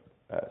have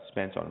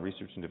spent on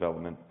research and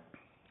development,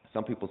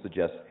 some people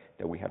suggest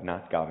that we have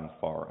not gotten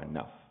far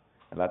enough.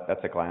 And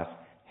that's a glass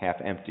half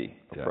empty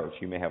approach.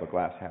 You may have a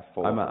glass half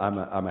full. I'm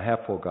a half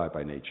full guy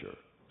by nature,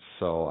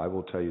 so I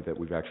will tell you that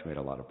we've actually made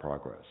a lot of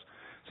progress.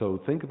 So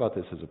think about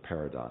this as a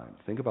paradigm.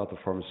 Think about the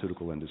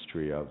pharmaceutical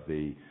industry of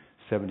the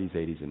 70s,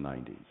 80s, and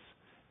 90s.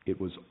 It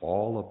was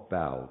all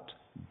about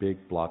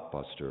big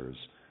blockbusters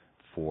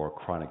for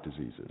chronic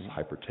diseases,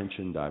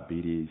 hypertension,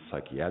 diabetes,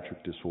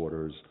 psychiatric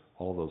disorders,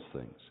 all those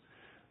things.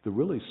 The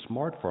really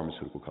smart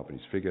pharmaceutical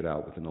companies figured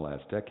out within the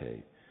last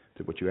decade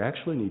that what you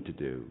actually need to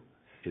do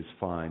is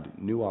find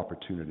new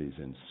opportunities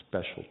in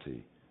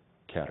specialty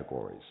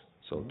categories.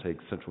 So take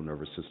central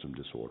nervous system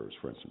disorders,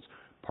 for instance,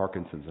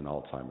 Parkinson's and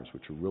Alzheimer's,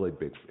 which are really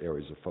big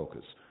areas of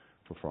focus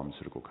for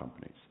pharmaceutical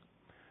companies.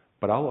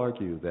 But I'll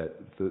argue that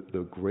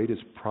the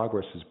greatest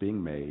progress is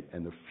being made,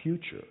 and the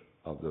future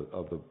of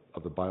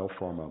the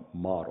biopharma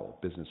model,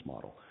 business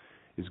model,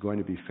 is going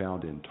to be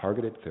found in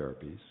targeted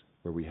therapies,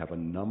 where we have a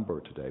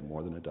number today,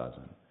 more than a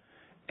dozen,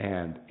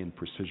 and in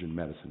precision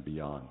medicine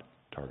beyond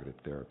targeted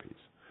therapies.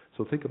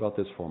 So think about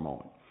this for a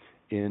moment.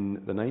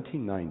 In the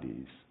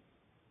 1990s,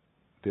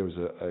 there was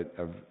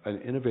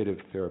an innovative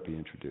therapy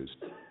introduced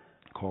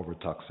called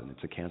Rituxan.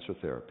 It's a cancer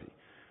therapy.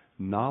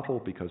 Novel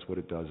because what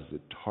it does is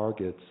it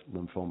targets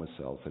lymphoma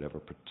cells that have a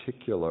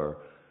particular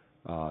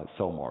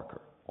cell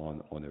marker,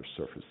 on their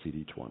surface,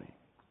 CD20.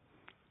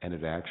 And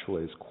it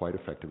actually is quite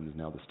effective and is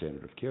now the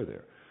standard of care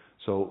there.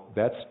 So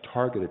that's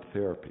targeted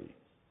therapy.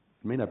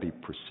 It may not be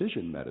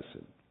precision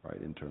medicine,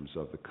 right, in terms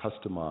of the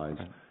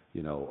customized,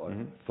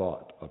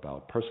 thought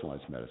about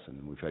personalized medicine,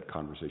 and we've had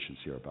conversations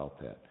here about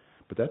that.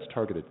 But that's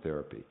targeted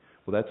therapy.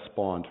 Well, that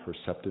spawned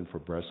Herceptin for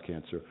breast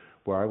cancer,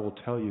 where I will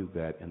tell you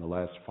that in the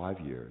last 5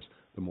 years,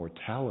 the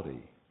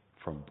mortality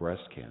from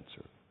breast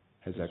cancer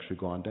has actually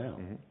gone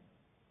down.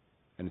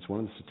 And it's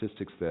one of the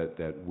statistics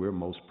that we're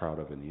most proud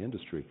of in the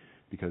industry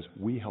because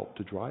we helped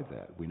to drive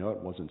that. We know it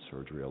wasn't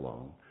surgery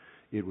alone.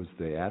 It was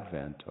the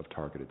advent of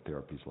targeted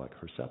therapies like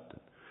Herceptin.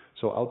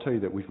 So I'll tell you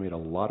that we've made a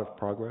lot of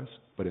progress,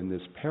 but in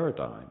this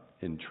paradigm,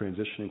 in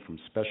transitioning from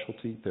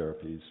specialty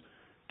therapies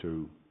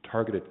to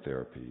targeted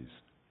therapies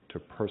to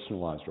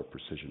personalized or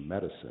precision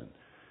medicine,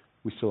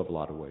 we still have a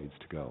lot of ways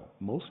to go,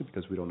 mostly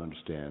because we don't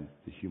understand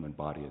the human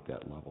body at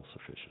that level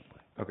sufficiently.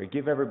 Okay,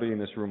 give everybody in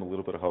this room a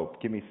little bit of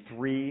hope. Give me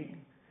 3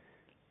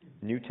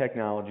 new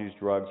technologies,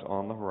 drugs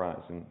on the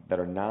horizon that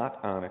are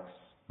not Onyx.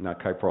 Not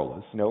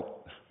Kyprolis.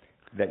 Nope.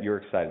 That you're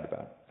excited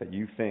about, that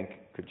you think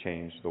could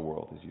change the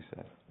world, as you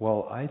said.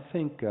 Well, I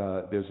think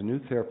there's a new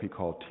therapy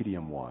called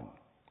TDM1.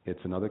 It's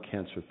another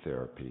cancer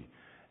therapy,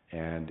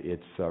 and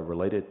it's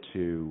related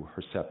to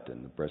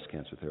Herceptin, the breast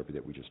cancer therapy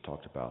that we just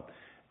talked about,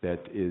 that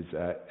is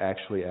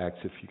actually acts,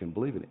 if you can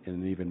believe it, in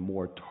an even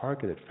more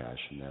targeted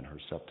fashion than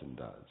Herceptin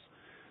does.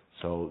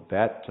 So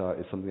that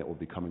is something that will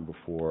be coming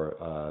before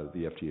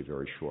the FDA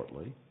very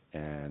shortly,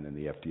 and in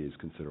the FDA's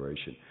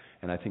consideration.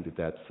 And I think that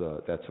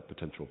that's a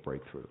potential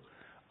breakthrough.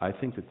 I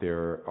think that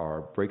there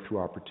are breakthrough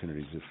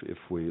opportunities if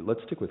we,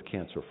 let's stick with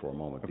cancer for a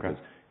moment, because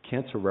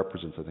cancer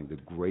represents, I think, the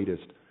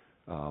greatest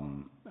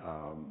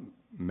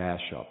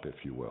mashup, if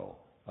you will,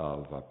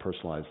 of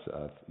personalized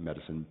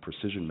medicine,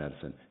 precision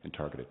medicine, and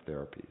targeted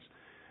therapies.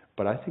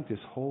 But I think this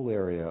whole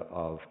area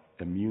of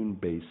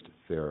immune-based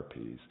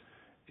therapies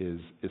is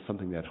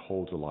something that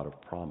holds a lot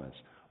of promise.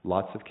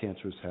 Lots of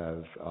cancers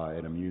have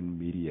an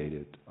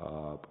immune-mediated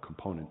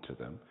component to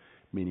them,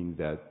 meaning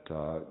that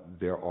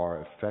there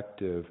are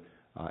effective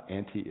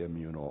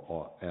anti-immune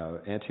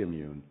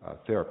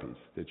therapies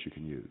that you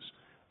can use.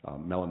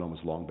 Melanoma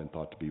has long been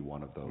thought to be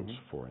one of those,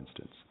 for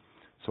instance.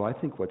 So I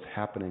think what's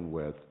happening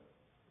with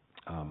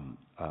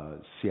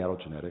Seattle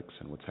Genetics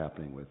and what's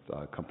happening with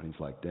companies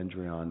like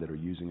Dendreon that are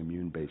using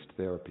immune-based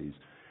therapies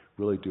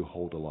really do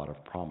hold a lot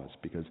of promise,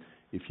 because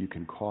if you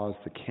can cause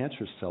the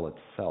cancer cell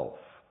itself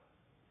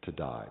to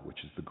die, which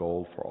is the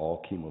goal for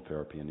all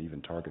chemotherapy and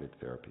even targeted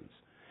therapies,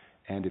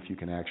 and if you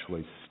can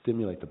actually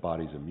stimulate the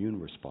body's immune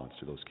response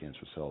to those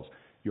cancer cells,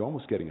 you're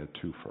almost getting a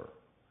twofer.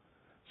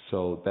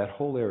 So that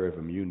whole area of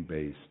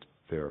immune-based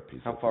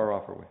therapies. How far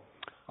off are we?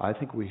 I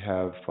think we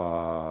have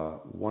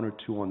 1 or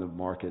 2 on the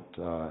market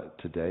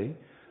today.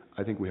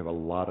 I think we have a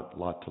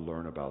lot to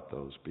learn about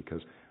those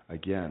because,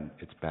 again,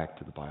 it's back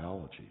to the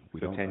biology. We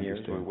don't 10 years?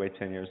 Do we wait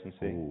 10 years and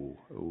see?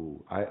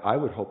 I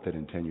would hope that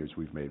in 10 years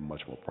we've made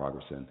much more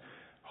progress. And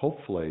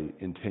hopefully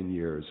in 10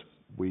 years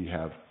we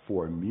have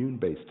for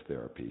immune-based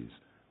therapies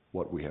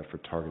what we have for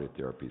targeted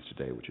therapies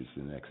today, which is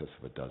in excess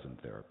of a dozen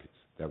therapies.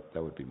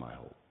 That would be my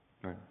hope.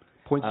 Right.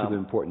 Points to the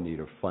important need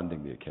of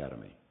funding the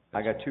academy.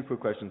 I got 2 quick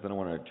questions, then I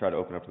want to try to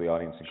open up to the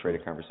audience and create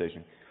a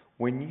conversation.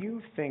 When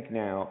you think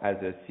now as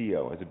a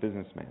CEO, as a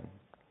businessman,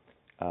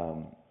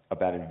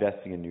 about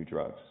investing in new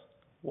drugs,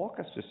 walk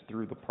us just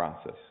through the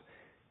process.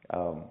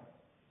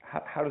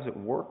 How does it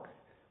work?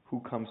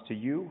 Who comes to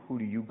you? Who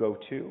do you go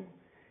to?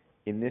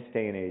 In this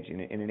day and age, in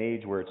an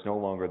age where it's no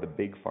longer the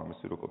big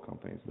pharmaceutical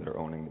companies that are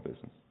owning the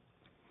business?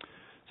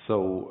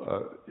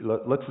 So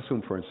let's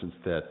assume, for instance,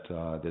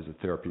 that there's a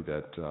therapy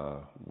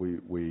that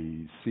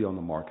we see on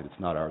the market. It's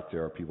not our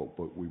therapy,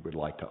 but we would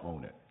like to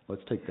own it.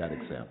 Let's take that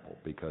example,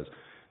 because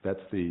that's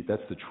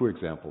the true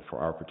example for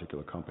our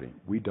particular company.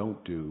 We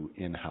don't do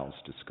in-house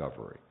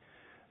discovery.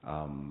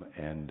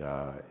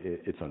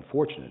 It's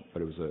unfortunate,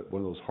 but it was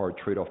one of those hard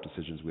trade-off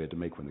decisions we had to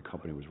make when the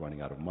company was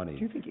running out of money. Do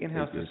you think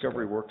in-house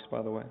discovery works,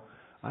 by the way?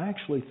 I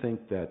actually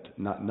think that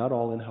not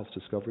all in-house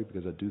discovery,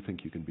 because I do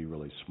think you can be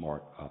really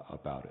smart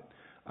about it.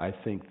 I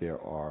think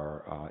there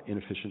are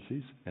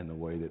inefficiencies in the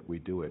way that we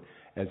do it,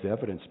 as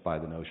evidenced by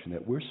the notion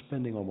that we're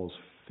spending almost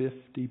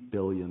 $50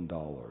 billion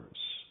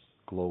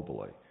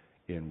globally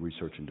in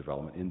research and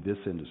development in this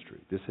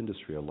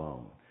industry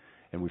alone.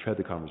 And we've had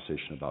the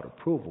conversation about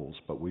approvals,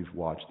 but we've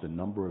watched the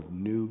number of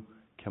new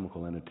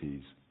chemical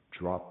entities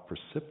drop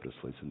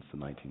precipitously since the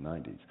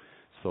 1990s.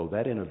 So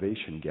that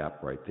innovation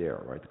gap right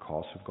there, right? The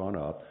costs have gone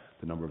up,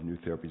 the number of new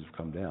therapies have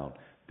come down.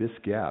 This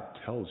gap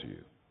tells you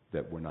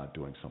that we're not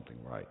doing something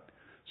right.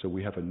 So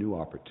we have a new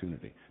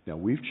opportunity. Now,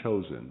 we've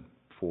chosen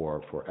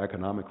for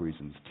economic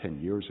reasons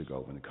 10 years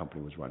ago, when the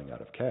company was running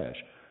out of cash,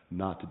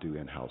 not to do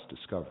in-house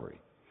discovery.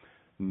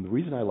 And the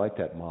reason I like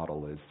that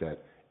model is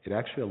that it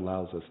actually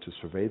allows us to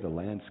survey the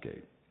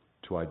landscape,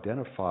 to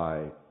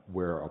identify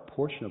where a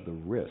portion of the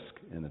risk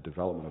in the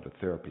development of a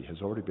therapy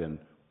has already been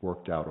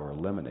worked out or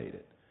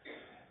eliminated,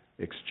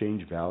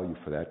 exchange value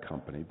for that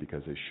company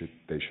because they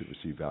should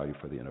receive value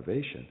for the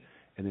innovation,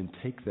 and then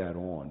take that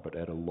on, but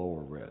at a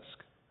lower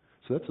risk.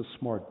 So that's a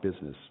smart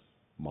business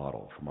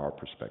model from our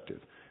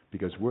perspective,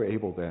 because we're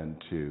able then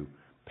to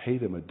pay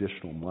them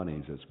additional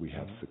monies as we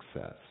have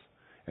success.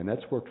 And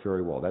that's worked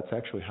very well. That's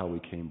actually how we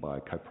came by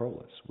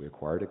Kyprolis. We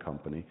acquired a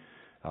company,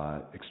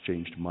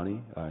 exchanged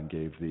money, and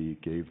gave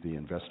the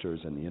investors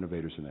and the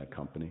innovators in that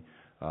company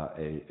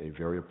a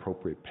very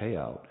appropriate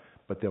payout,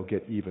 but they'll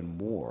get even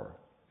more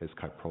as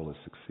Kyprolis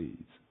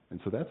succeeds. And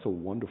so that's a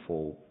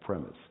wonderful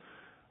premise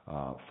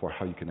for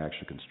how you can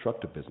actually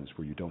construct a business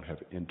where you don't have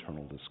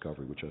internal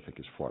discovery, which I think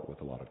is fraught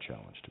with a lot of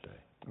challenge today.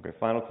 Okay,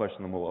 final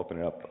question, then we'll open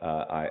it up.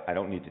 I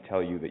don't need to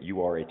tell you that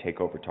you are a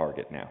takeover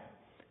target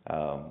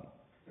now.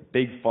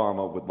 Big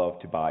Pharma would love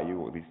to buy you,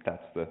 or at least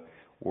that's the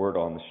word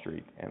on the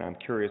street. And I'm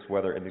curious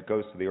whether, and it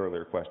goes to the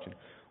earlier question,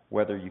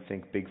 whether you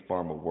think Big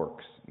Pharma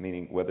works,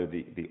 meaning whether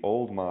the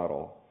old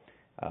model,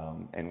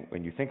 and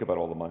when you think about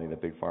all the money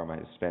that Big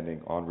Pharma is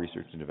spending on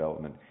research and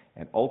development,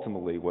 and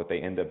ultimately what they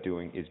end up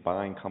doing is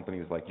buying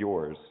companies like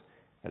yours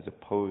as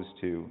opposed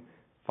to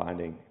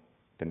finding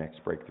the next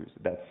breakthroughs.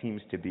 That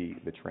seems to be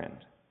the trend.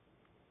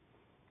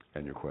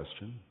 And your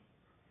question?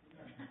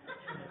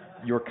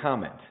 Your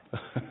comment.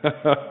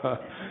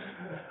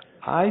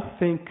 I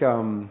think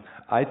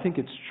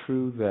it's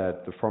true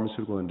that the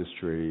pharmaceutical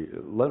industry.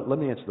 Let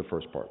me answer the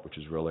first part, which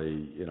is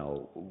really,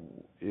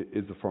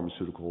 is the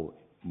pharmaceutical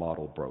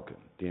model broken?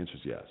 The answer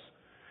is yes.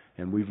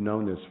 And we've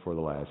known this for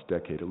the last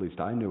decade. At least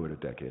I knew it a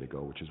decade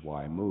ago, which is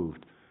why I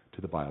moved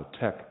to the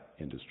biotech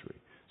industry.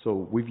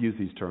 So we've used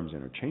these terms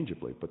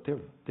interchangeably, but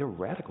they're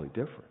radically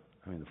different.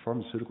 I mean, the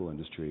pharmaceutical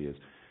industry is,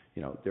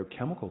 they're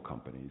chemical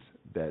companies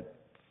that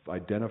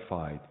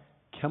identify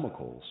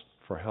chemicals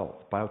for health.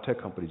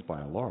 Biotech companies, by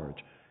and large,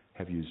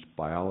 have used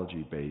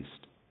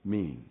biology-based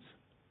means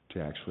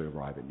to actually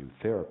arrive at new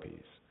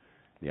therapies.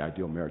 The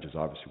ideal marriage is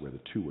obviously where the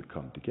two would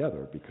come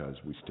together, because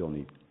we still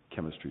need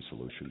chemistry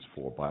solutions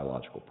for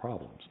biological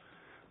problems.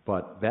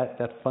 But that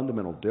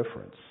fundamental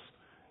difference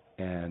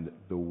and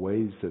the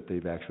ways that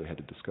they've actually had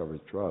to discover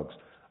drugs,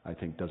 I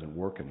think, doesn't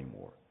work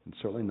anymore. And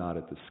certainly not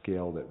at the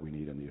scale that we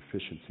need and the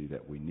efficiency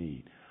that we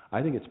need.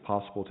 I think it's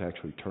possible to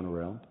actually turn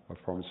around a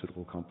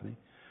pharmaceutical company,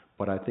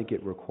 but I think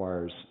it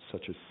requires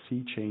such a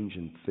sea change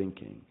in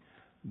thinking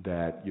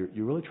that you're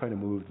really trying to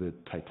move the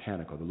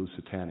Titanic or the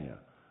Lusitania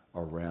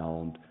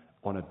around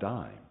on a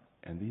dime.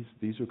 And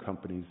these are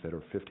companies that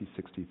are 50,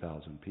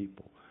 60,000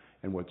 people.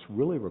 And what's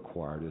really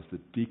required is the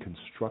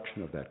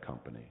deconstruction of that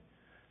company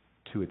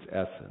to its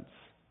essence,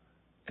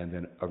 and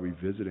then a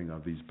revisiting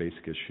of these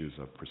basic issues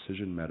of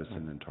precision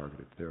medicine and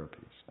targeted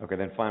therapies. Okay,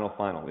 then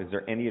final. Is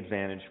there any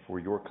advantage for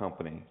your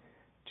company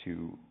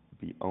to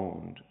be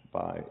owned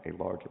by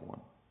a larger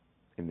one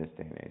in this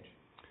day and age?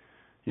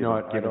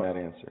 Given that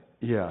answer.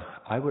 Yeah,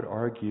 I would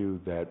argue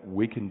that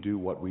we can do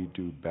what we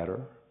do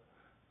better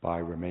by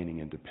remaining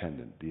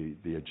independent.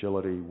 The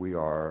agility, we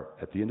are,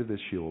 at the end of this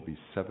year, will be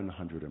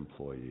 700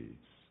 employees.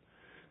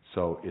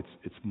 So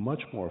it's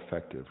much more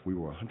effective. We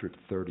were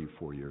 130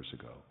 4 years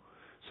ago.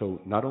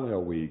 So not only are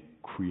we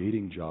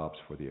creating jobs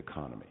for the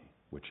economy,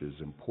 which is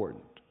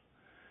important,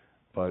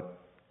 but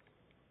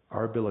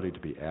our ability to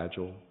be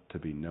agile, to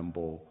be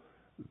nimble,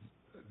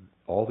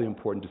 all the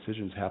important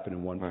decisions happen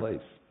in one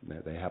place.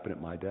 They happen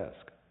at my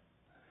desk.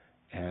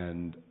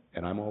 And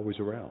I'm always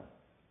around.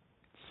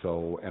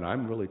 So, and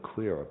I'm really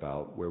clear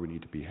about where we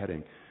need to be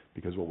heading,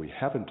 because what we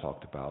haven't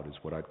talked about is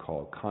what I'd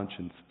call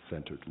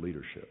conscience-centered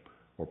leadership,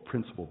 or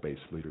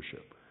principle-based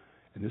leadership.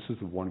 And this is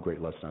the one great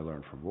lesson I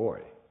learned from Roy.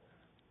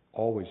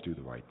 Always do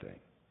the right thing.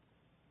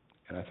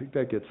 And I think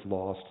that gets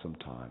lost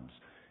sometimes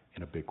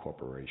in a big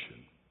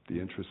corporation. The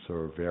interests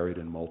are varied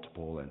and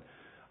multiple, and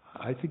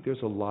I think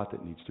there's a lot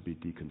that needs to be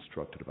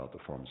deconstructed about the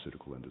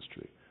pharmaceutical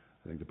industry.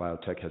 I think the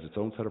biotech has its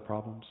own set of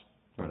problems,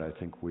 but I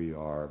think we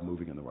are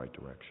moving in the right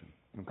direction.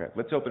 Okay,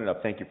 let's open it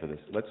up. Thank you for this.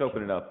 Let's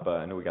open it up.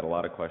 I know we got a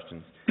lot of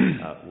questions.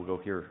 We'll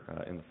go here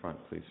in the front,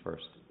 please,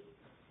 first.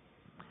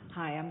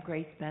 Hi, I'm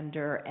Grace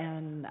Bender,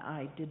 and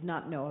I did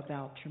not know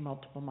about your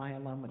multiple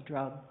myeloma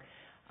drug.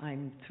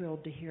 I'm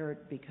thrilled to hear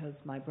it because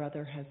my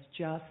brother has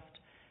just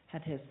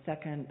had his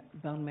second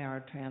bone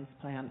marrow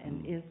transplant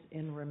and is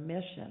in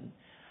remission.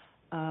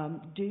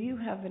 Do you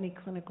have any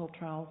clinical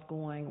trials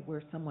going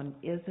where someone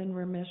is in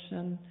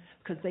remission?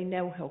 Because they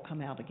know he'll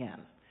come out again,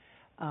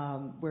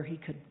 where he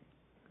could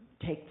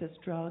take this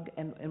drug?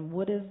 And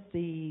what is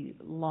the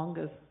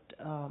longest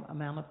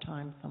amount of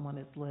time someone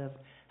has lived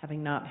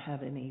having not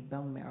had any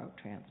bone marrow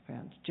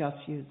transplants, just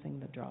using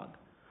the drug?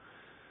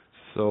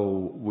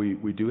 So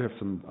we do have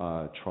some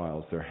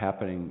trials. They're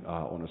happening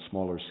on a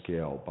smaller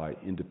scale by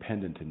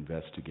independent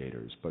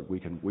investigators, but we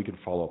can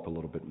follow up a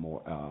little bit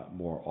more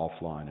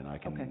offline, and I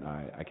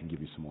can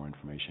give you some more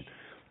information.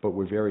 But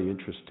we're very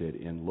interested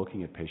in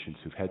looking at patients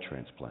who've had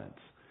transplants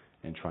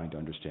and trying to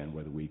understand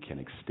whether we can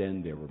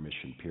extend their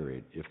remission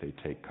period if they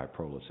take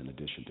Kyprolis in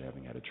addition to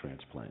having had a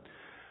transplant.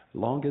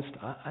 Longest,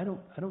 I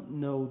don't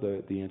know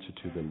the answer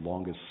to the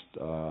longest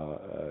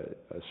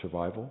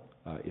survival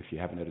if you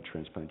haven't had a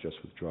transplant just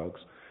with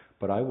drugs,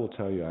 but I will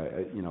tell you,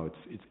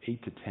 it's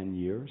 8 to 10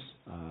 years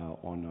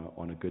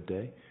on a good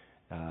day,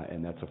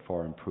 and that's a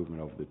far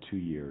improvement over the 2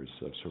 years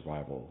of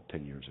survival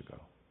 10 years ago.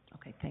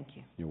 Okay, thank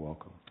you. You're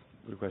welcome.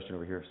 Good question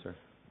over here, sir.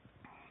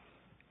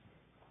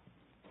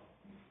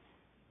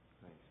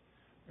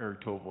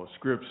 Eric Toval,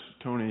 Scripps.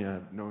 Tony,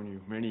 I've known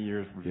you many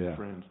years. We're good Yeah.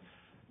 friends.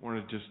 I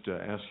wanted to just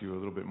ask you a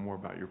little bit more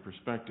about your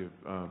perspective.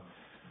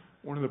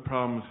 One of the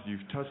problems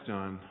you've touched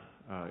on,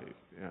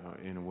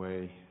 in a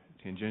way,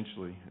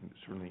 tangentially, and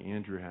certainly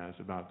Andrew has,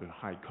 about the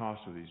high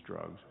cost of these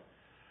drugs.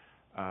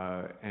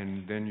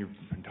 And then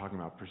you've been talking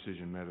about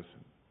precision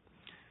medicine.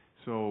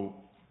 So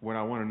what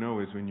I want to know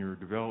is, in your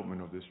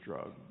development of this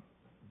drug,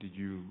 did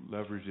you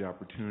leverage the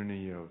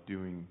opportunity of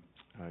doing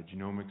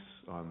genomics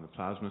on the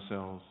plasma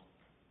cells?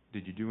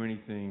 Did you do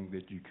anything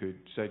that you could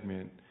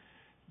segment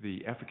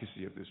the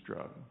efficacy of this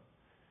drug?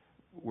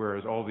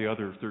 Whereas all the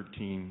other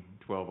 13,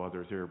 12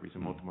 other therapies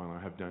in multiple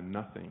myeloma have done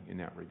nothing in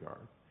that regard.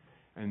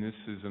 And this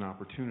is an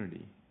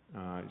opportunity.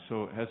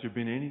 So has there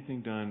been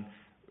anything done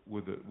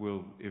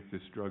if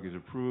this drug is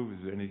approved, is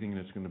there anything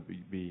that's going to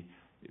be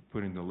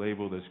put in the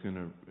label that's going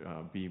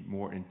to be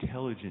more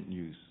intelligent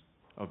use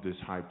of this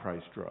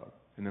high-priced drug?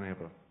 And then I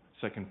have a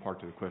second part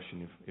to the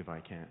question, if I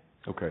can.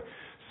 Okay.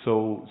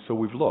 So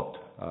we've looked,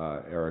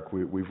 Eric.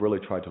 We've really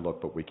tried to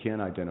look, but we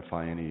can't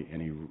identify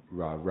any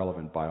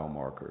relevant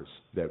biomarkers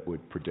that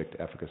would predict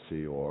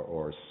efficacy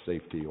or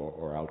safety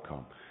or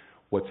outcome.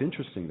 What's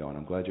interesting, though, and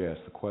I'm glad you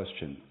asked the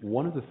question,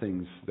 one of the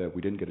things that we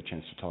didn't get a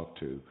chance to talk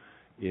to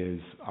is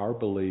our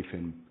belief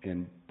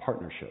in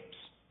partnerships,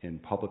 in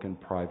public and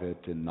private,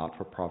 in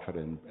not-for-profit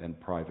and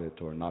private,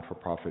 or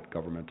not-for-profit,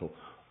 governmental,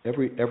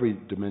 every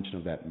dimension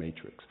of that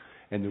matrix.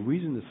 And the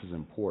reason this is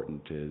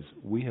important is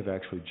we have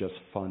actually just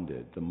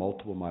funded the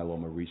Multiple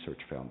Myeloma Research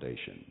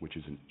Foundation, which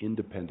is an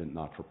independent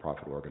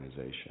not-for-profit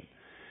organization.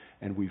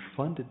 And we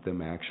funded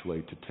them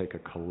actually to take a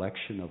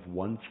collection of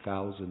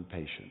 1,000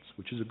 patients,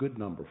 which is a good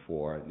number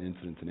for an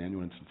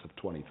annual incidence of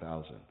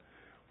 20,000.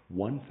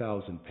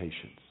 1,000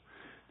 patients.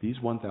 These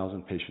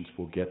 1,000 patients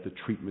will get the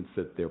treatments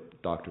that their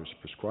doctors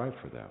prescribe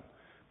for them,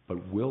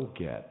 but will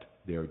get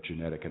their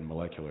genetic and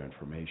molecular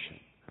information.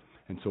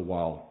 And so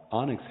while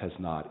Onyx has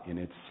not, in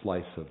its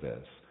slice of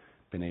this,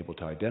 been able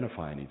to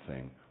identify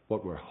anything,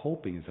 what we're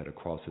hoping is that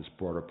across this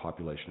broader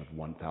population of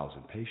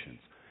 1,000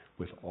 patients,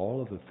 with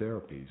all of the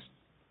therapies,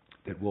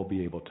 that we'll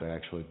be able to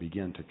actually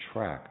begin to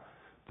track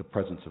the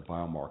presence of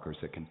biomarkers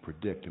that can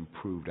predict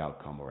improved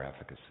outcome or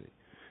efficacy.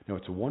 Now,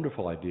 it's a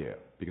wonderful idea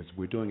because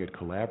we're doing it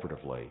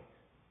collaboratively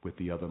with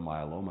the other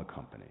myeloma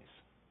companies.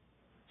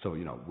 So,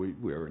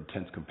 we're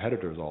intense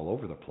competitors all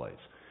over the place.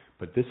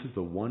 But this is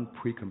the one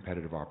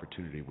pre-competitive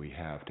opportunity we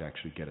have to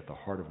actually get at the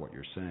heart of what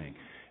you're saying.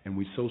 And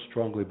we so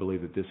strongly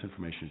believe that this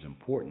information is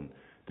important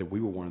that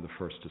we were one of the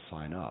first to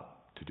sign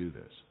up to do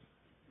this.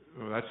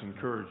 Well, that's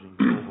encouraging.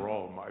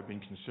 Overall, I've been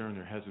concerned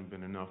there hasn't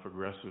been enough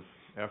aggressive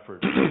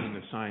effort in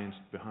the science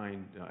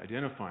behind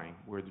identifying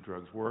where the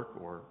drugs work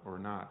or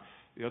not.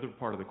 The other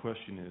part of the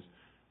question is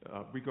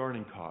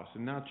regarding costs,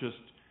 and not just,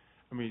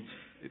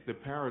 the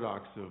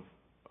paradox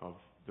of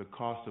the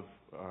cost of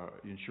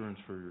insurance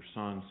for your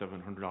son,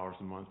 $700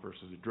 a month,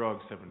 versus a drug,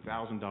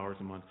 $7,000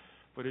 a month.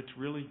 But it's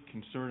really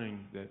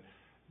concerning that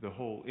the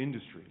whole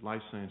industry,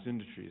 life science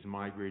industry, is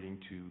migrating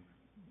to,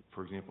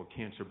 for example,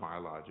 cancer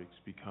biologics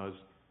because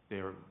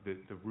the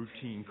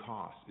routine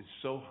cost is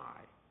so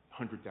high,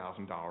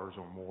 $100,000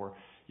 or more.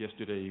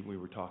 Yesterday we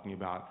were talking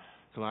about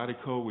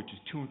Kalydeco, which is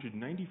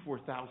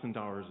 $294,000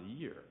 a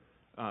year.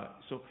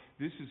 So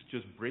this is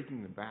just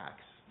breaking the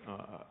backs.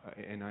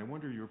 And I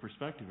wonder, your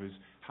perspective is,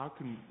 how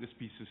can this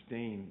be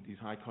sustained, these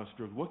high-cost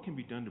drugs? What can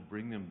be done to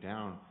bring them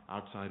down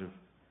outside of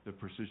the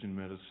precision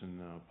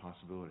medicine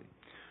possibility?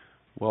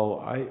 Well,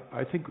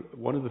 I think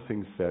one of the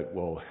things that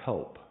will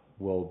help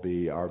will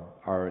be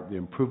the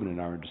improvement in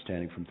our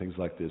understanding from things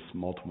like this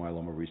multiple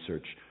myeloma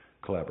research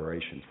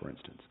collaboration, for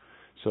instance.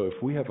 So if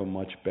we have a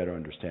much better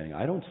understanding,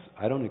 I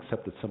don't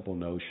accept the simple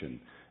notion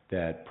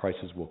that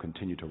prices will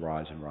continue to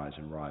rise and rise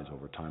and rise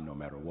over time no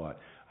matter what.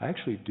 I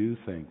actually do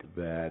think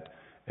that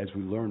as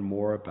we learn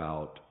more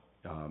about,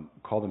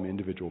 call them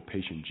individual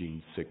patient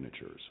gene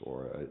signatures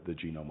or the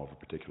genome of a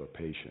particular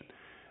patient,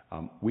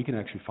 we can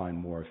actually find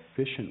more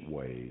efficient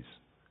ways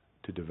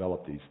to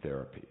develop these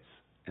therapies.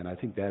 And I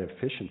think that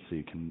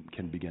efficiency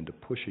can begin to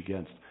push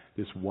against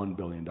this $1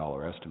 billion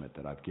estimate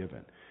that I've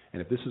given.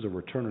 And if this is a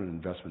return on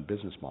investment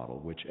business model,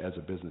 which as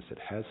a business it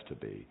has to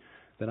be,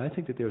 then I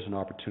think that there's an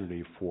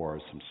opportunity for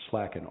some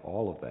slack in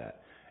all of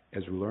that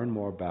as we learn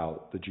more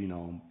about the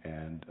genome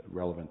and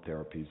relevant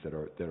therapies that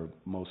are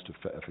most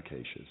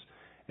efficacious,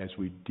 as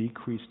we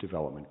decrease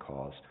development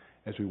costs,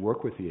 as we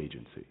work with the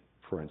agency,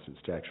 for instance,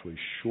 to actually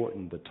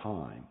shorten the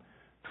time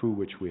through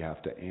which we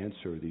have to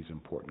answer these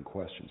important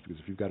questions. Because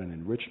if you've got an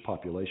enriched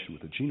population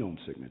with a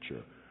genome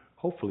signature,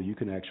 hopefully you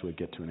can actually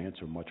get to an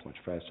answer much, much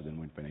faster than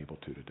we've been able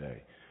to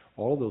today.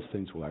 All of those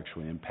things will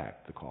actually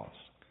impact the cost.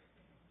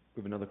 We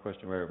have another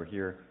question right over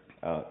here.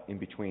 In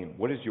between,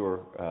 what is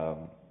your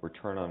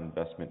return on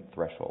investment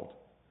threshold?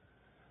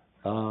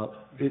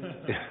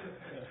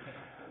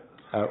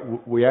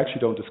 We actually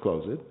don't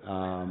disclose it,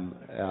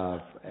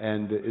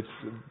 and it's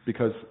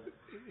because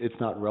it's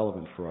not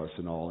relevant for us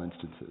in all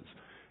instances,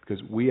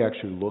 because we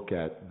actually look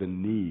at the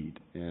need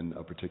in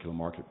a particular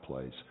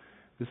marketplace.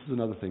 This is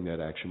another thing that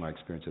actually my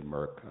experience at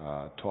Merck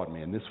taught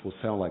me, and this will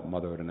sound like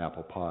motherhood and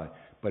apple pie,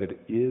 but it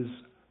is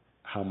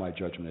how my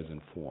judgment is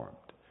informed.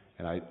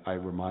 And I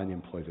remind the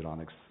employees at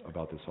Onyx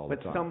about this all the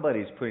time. But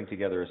somebody's putting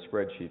together a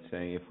spreadsheet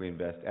saying if we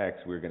invest X,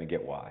 we're going to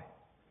get Y.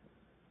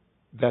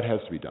 That has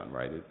to be done,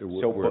 right?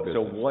 We're a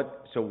business.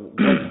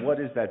 What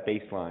is that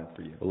baseline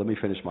for you? Well, let me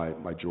finish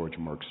my George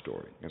Merck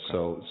story. Okay.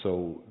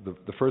 So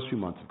the first few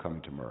months of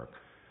coming to Merck,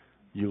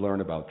 you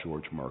learn about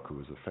George Merck, who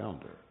was the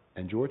founder.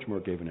 And George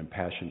Merck gave an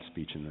impassioned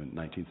speech in the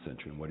 19th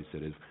century, and what he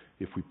said is,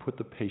 if we put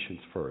the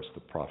patients first,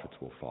 the profits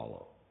will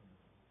follow.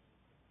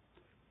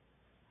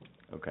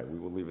 Okay, we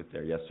will leave it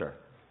there. Yes, sir.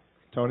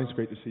 Tony, it's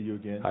great to see you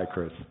again. Hi,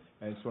 Chris.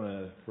 I just want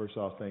to first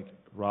off thank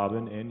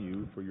Robin and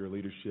you for your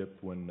leadership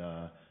when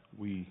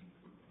we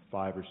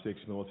 5 or 6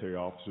 military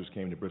officers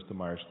came to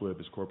Bristol-Myers Squibb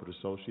as corporate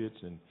associates,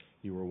 and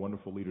you were a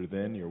wonderful leader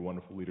then, you're a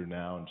wonderful leader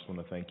now, and just want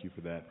to thank you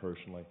for that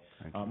personally.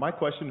 Thank you. My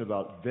question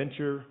about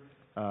venture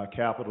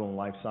capital and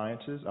life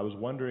sciences, I was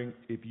wondering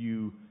if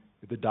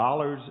the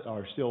dollars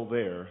are still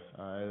there,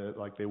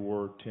 like they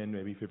were 10,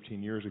 maybe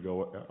 15 years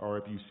ago, or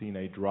if you've seen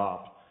a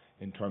drop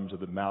in terms of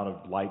the amount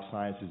of life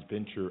sciences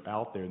venture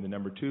out there. And then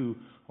number 2,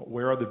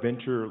 where are the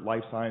venture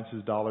life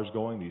sciences dollars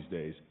going these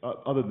days?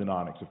 Other than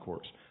Onyx, of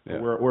course. Yeah.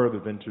 Where are the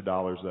venture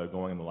dollars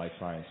going in the life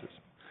sciences?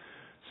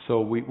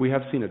 So we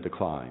have seen a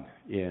decline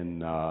in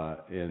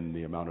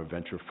the amount of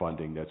venture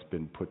funding that's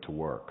been put to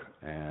work,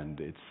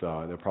 and there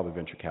are probably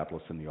venture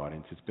capitalists in the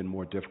audience. It's been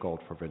more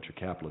difficult for venture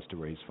capitalists to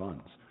raise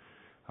funds,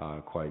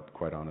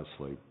 quite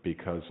honestly,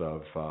 because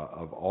of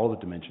all the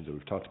dimensions that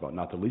we've talked about,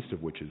 not the least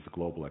of which is the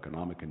global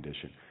economic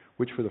condition,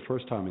 which for the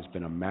first time has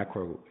been a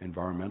macro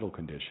environmental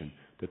condition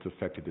that's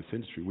affected this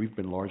industry. We've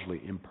been largely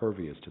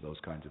impervious to those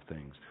kinds of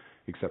things,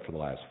 except for the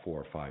last 4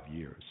 or 5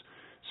 years.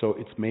 So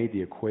it's made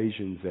the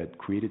equations that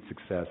created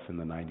success in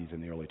the 90s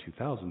and the early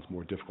 2000s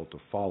more difficult to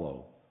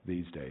follow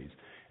these days,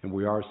 and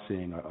we are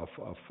seeing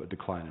a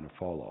decline and a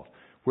fall off.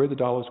 Where are the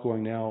dollars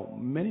going now?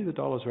 Many of the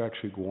dollars are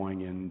actually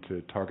going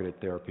into targeted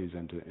therapies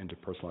and into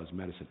personalized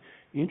medicine.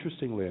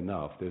 Interestingly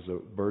enough, there's a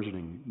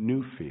burgeoning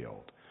new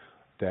field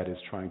that is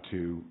trying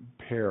to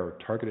pair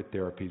targeted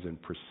therapies and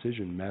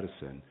precision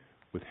medicine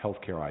with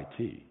healthcare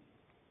IT.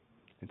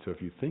 And so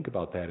if you think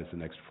about that as the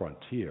next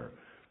frontier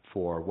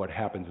for what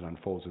happens and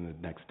unfolds in the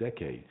next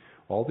decade,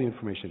 all the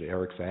information that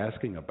Eric's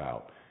asking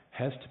about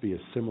has to be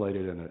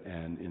assimilated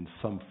and in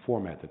some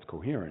format that's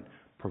coherent,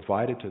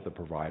 provided to the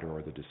provider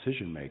or the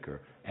decision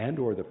maker and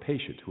or the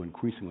patient, who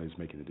increasingly is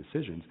making the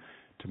decisions,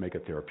 to make a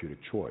therapeutic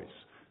choice.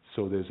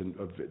 So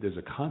there's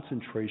a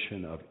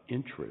concentration of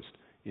interest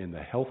in the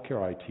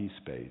healthcare IT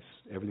space,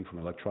 everything from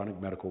electronic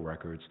medical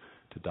records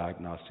to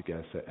diagnostic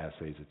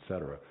assays, et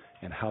cetera,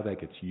 and how that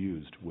gets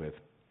used with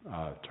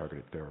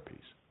targeted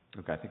therapies.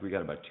 Okay, I think we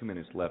got about 2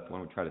 minutes left. Why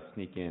don't we try to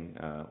sneak in?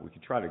 We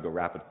could try to go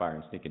rapid fire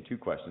and sneak in 2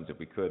 questions if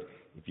we could.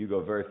 If you go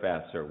very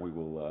fast, sir, we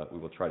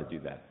will try to do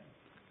that.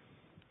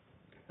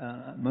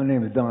 My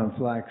name is Don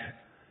Flax.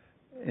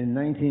 In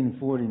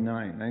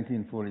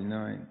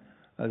 1949,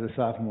 I was a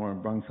sophomore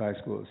in Bronx High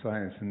School of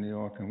Science in New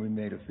York, and we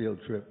made a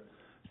field trip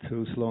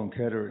to Sloan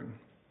Kettering.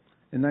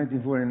 In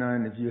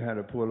 1949, if you had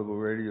a portable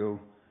radio,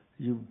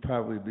 you'd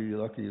probably be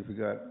lucky if you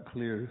got a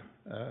clear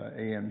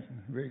AM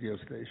radio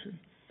station.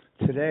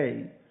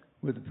 Today,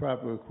 with the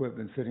proper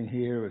equipment sitting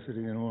here or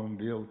sitting in an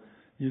automobile,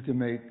 you can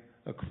make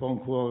a phone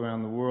call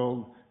around the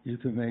world. You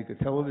can make a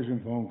television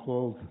phone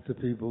call to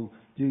people.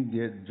 You can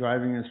get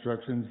driving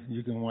instructions.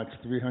 You can watch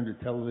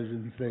 300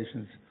 television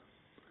stations.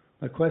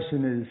 My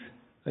question is,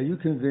 are you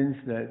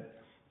convinced that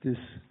this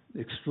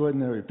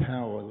extraordinary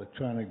power,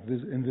 electronic,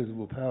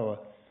 invisible power,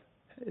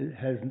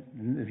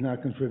 is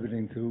not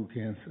contributing to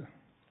cancer?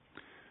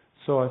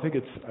 So I think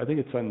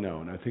it's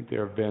unknown. I think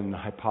there have been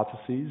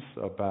hypotheses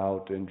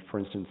about, for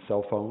instance,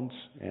 cell phones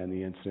and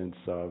the incidence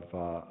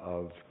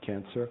of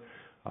cancer.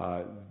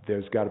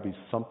 There's got to be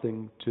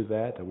something to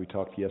that. We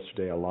talked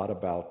yesterday a lot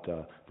about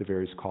the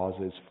various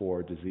causes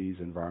for disease,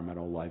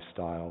 environmental,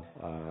 lifestyle,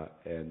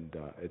 and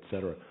et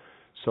cetera.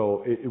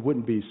 So it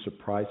wouldn't be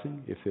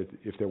surprising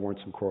if there weren't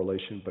some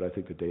correlation, but I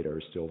think the data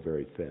are still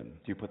very thin.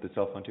 Do you put the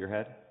cell phone to your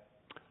head?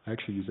 I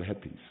actually use a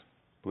headpiece.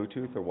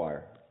 Bluetooth or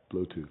wire?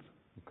 Bluetooth.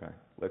 Okay.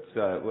 Let's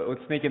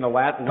sneak in the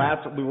last.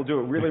 We will do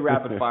it really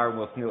rapid fire, and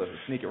we'll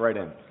sneak it right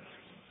in.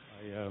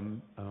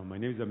 My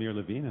name is Amir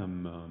Levine.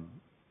 I'm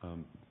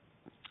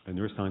a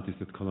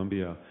neuroscientist at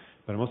Columbia,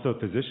 but I'm also a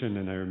physician.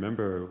 And I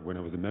remember when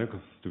I was a medical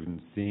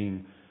student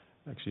seeing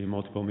actually a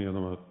multiple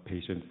myeloma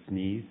patient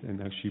sneeze,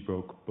 and actually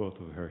broke both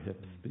of her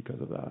hips because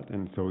of that.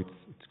 And so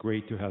it's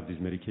great to have these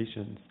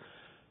medications,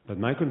 but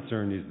my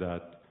concern is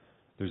that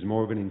there's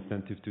more of an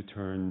incentive to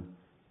turn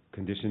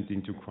conditions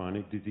into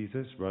chronic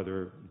diseases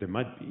rather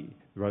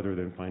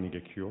than finding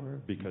a cure,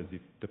 because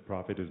if the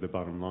profit is the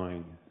bottom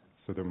line,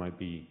 so it might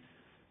be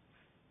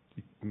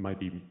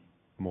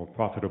more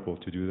profitable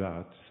to do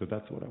that. So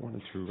that's what I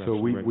wanted to. So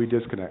we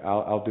disconnect.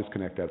 I'll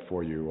disconnect that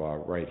for you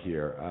right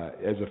here.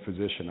 As a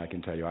physician, I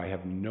can tell you I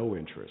have no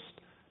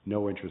interest,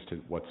 no interest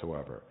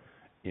whatsoever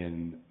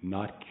in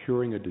not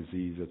curing a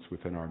disease that's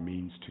within our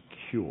means to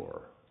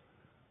cure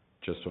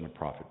just on a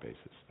profit basis.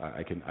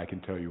 I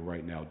can tell you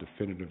right now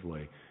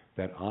definitively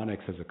that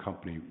Onyx as a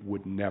company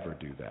would never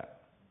do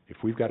that. If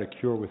we've got a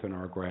cure within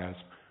our grasp,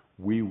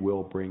 we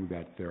will bring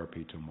that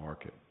therapy to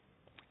market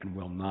and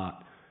will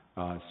not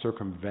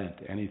circumvent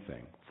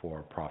anything for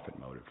a profit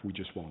motive. We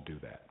just won't do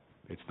that.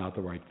 It's not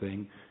the right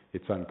thing.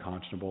 It's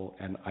unconscionable,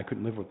 and I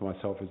couldn't live with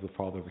myself as the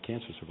father of a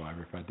cancer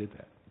survivor if I did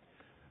that.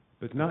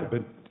 But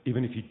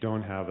even if you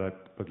don't have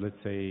that, but let's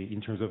say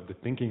in terms of the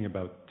thinking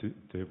about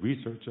the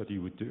research that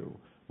you would do,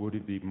 would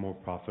it be more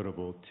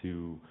profitable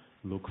to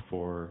look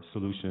for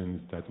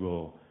solutions that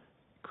will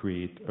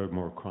create a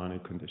more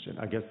chronic condition?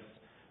 I guess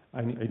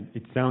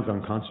it sounds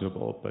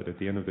unconscionable, but at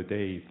the end of the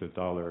day, if the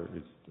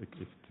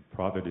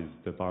profit is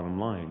the bottom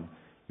line,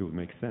 it would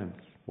make sense.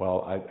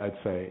 Well, I'd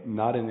say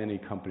not in any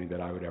company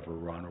that I would ever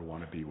run or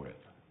want to be with.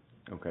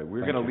 Okay,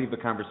 we're going to leave the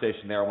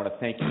conversation there. I want to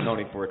thank you,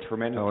 Tony, for a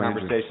tremendous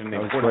conversation and the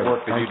That was important great.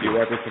 work that you do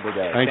every single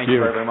day. Thank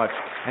you Very much.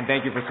 And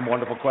thank you for some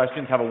wonderful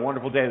questions. Have a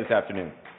wonderful day this afternoon.